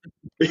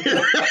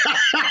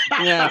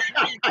 Yeah.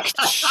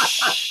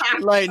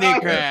 Lightning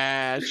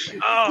crash.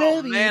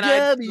 Oh man,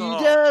 I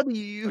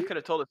WWW. could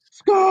have told us.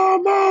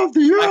 Scum of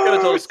the I could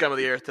have told earth. us scum of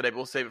the earth today, but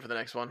we'll save it for the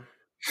next one.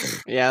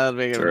 Yeah, that'll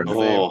be a good one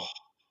to save. Oh.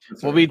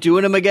 We'll be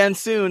doing them again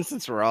soon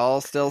since we're all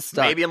still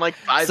stuck. Maybe in like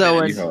 5 So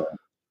minutes. Yeah.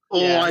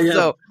 Oh, Yeah, I have.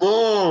 so-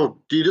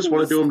 Do you just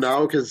want to do them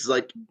now? Because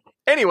like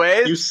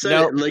Anyways, you said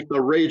Nope. it, and like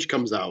the rage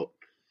comes out.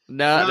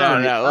 No. All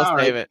right, We'll all save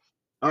right. it.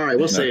 All right,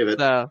 we'll No. save it.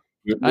 So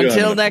We don't have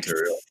until enough next,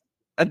 material.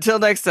 until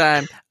next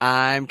time,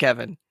 I'm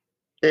Kevin.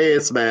 Hey,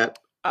 it's Matt.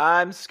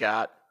 I'm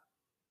Scott.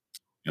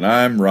 And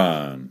I'm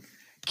Ron.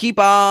 Keep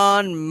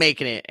on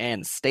making it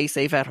and stay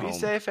safe at Be home.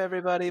 safe,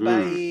 everybody.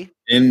 Mm. Bye.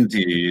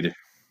 Indeed.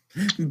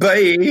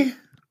 Bye.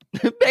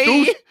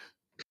 Bye.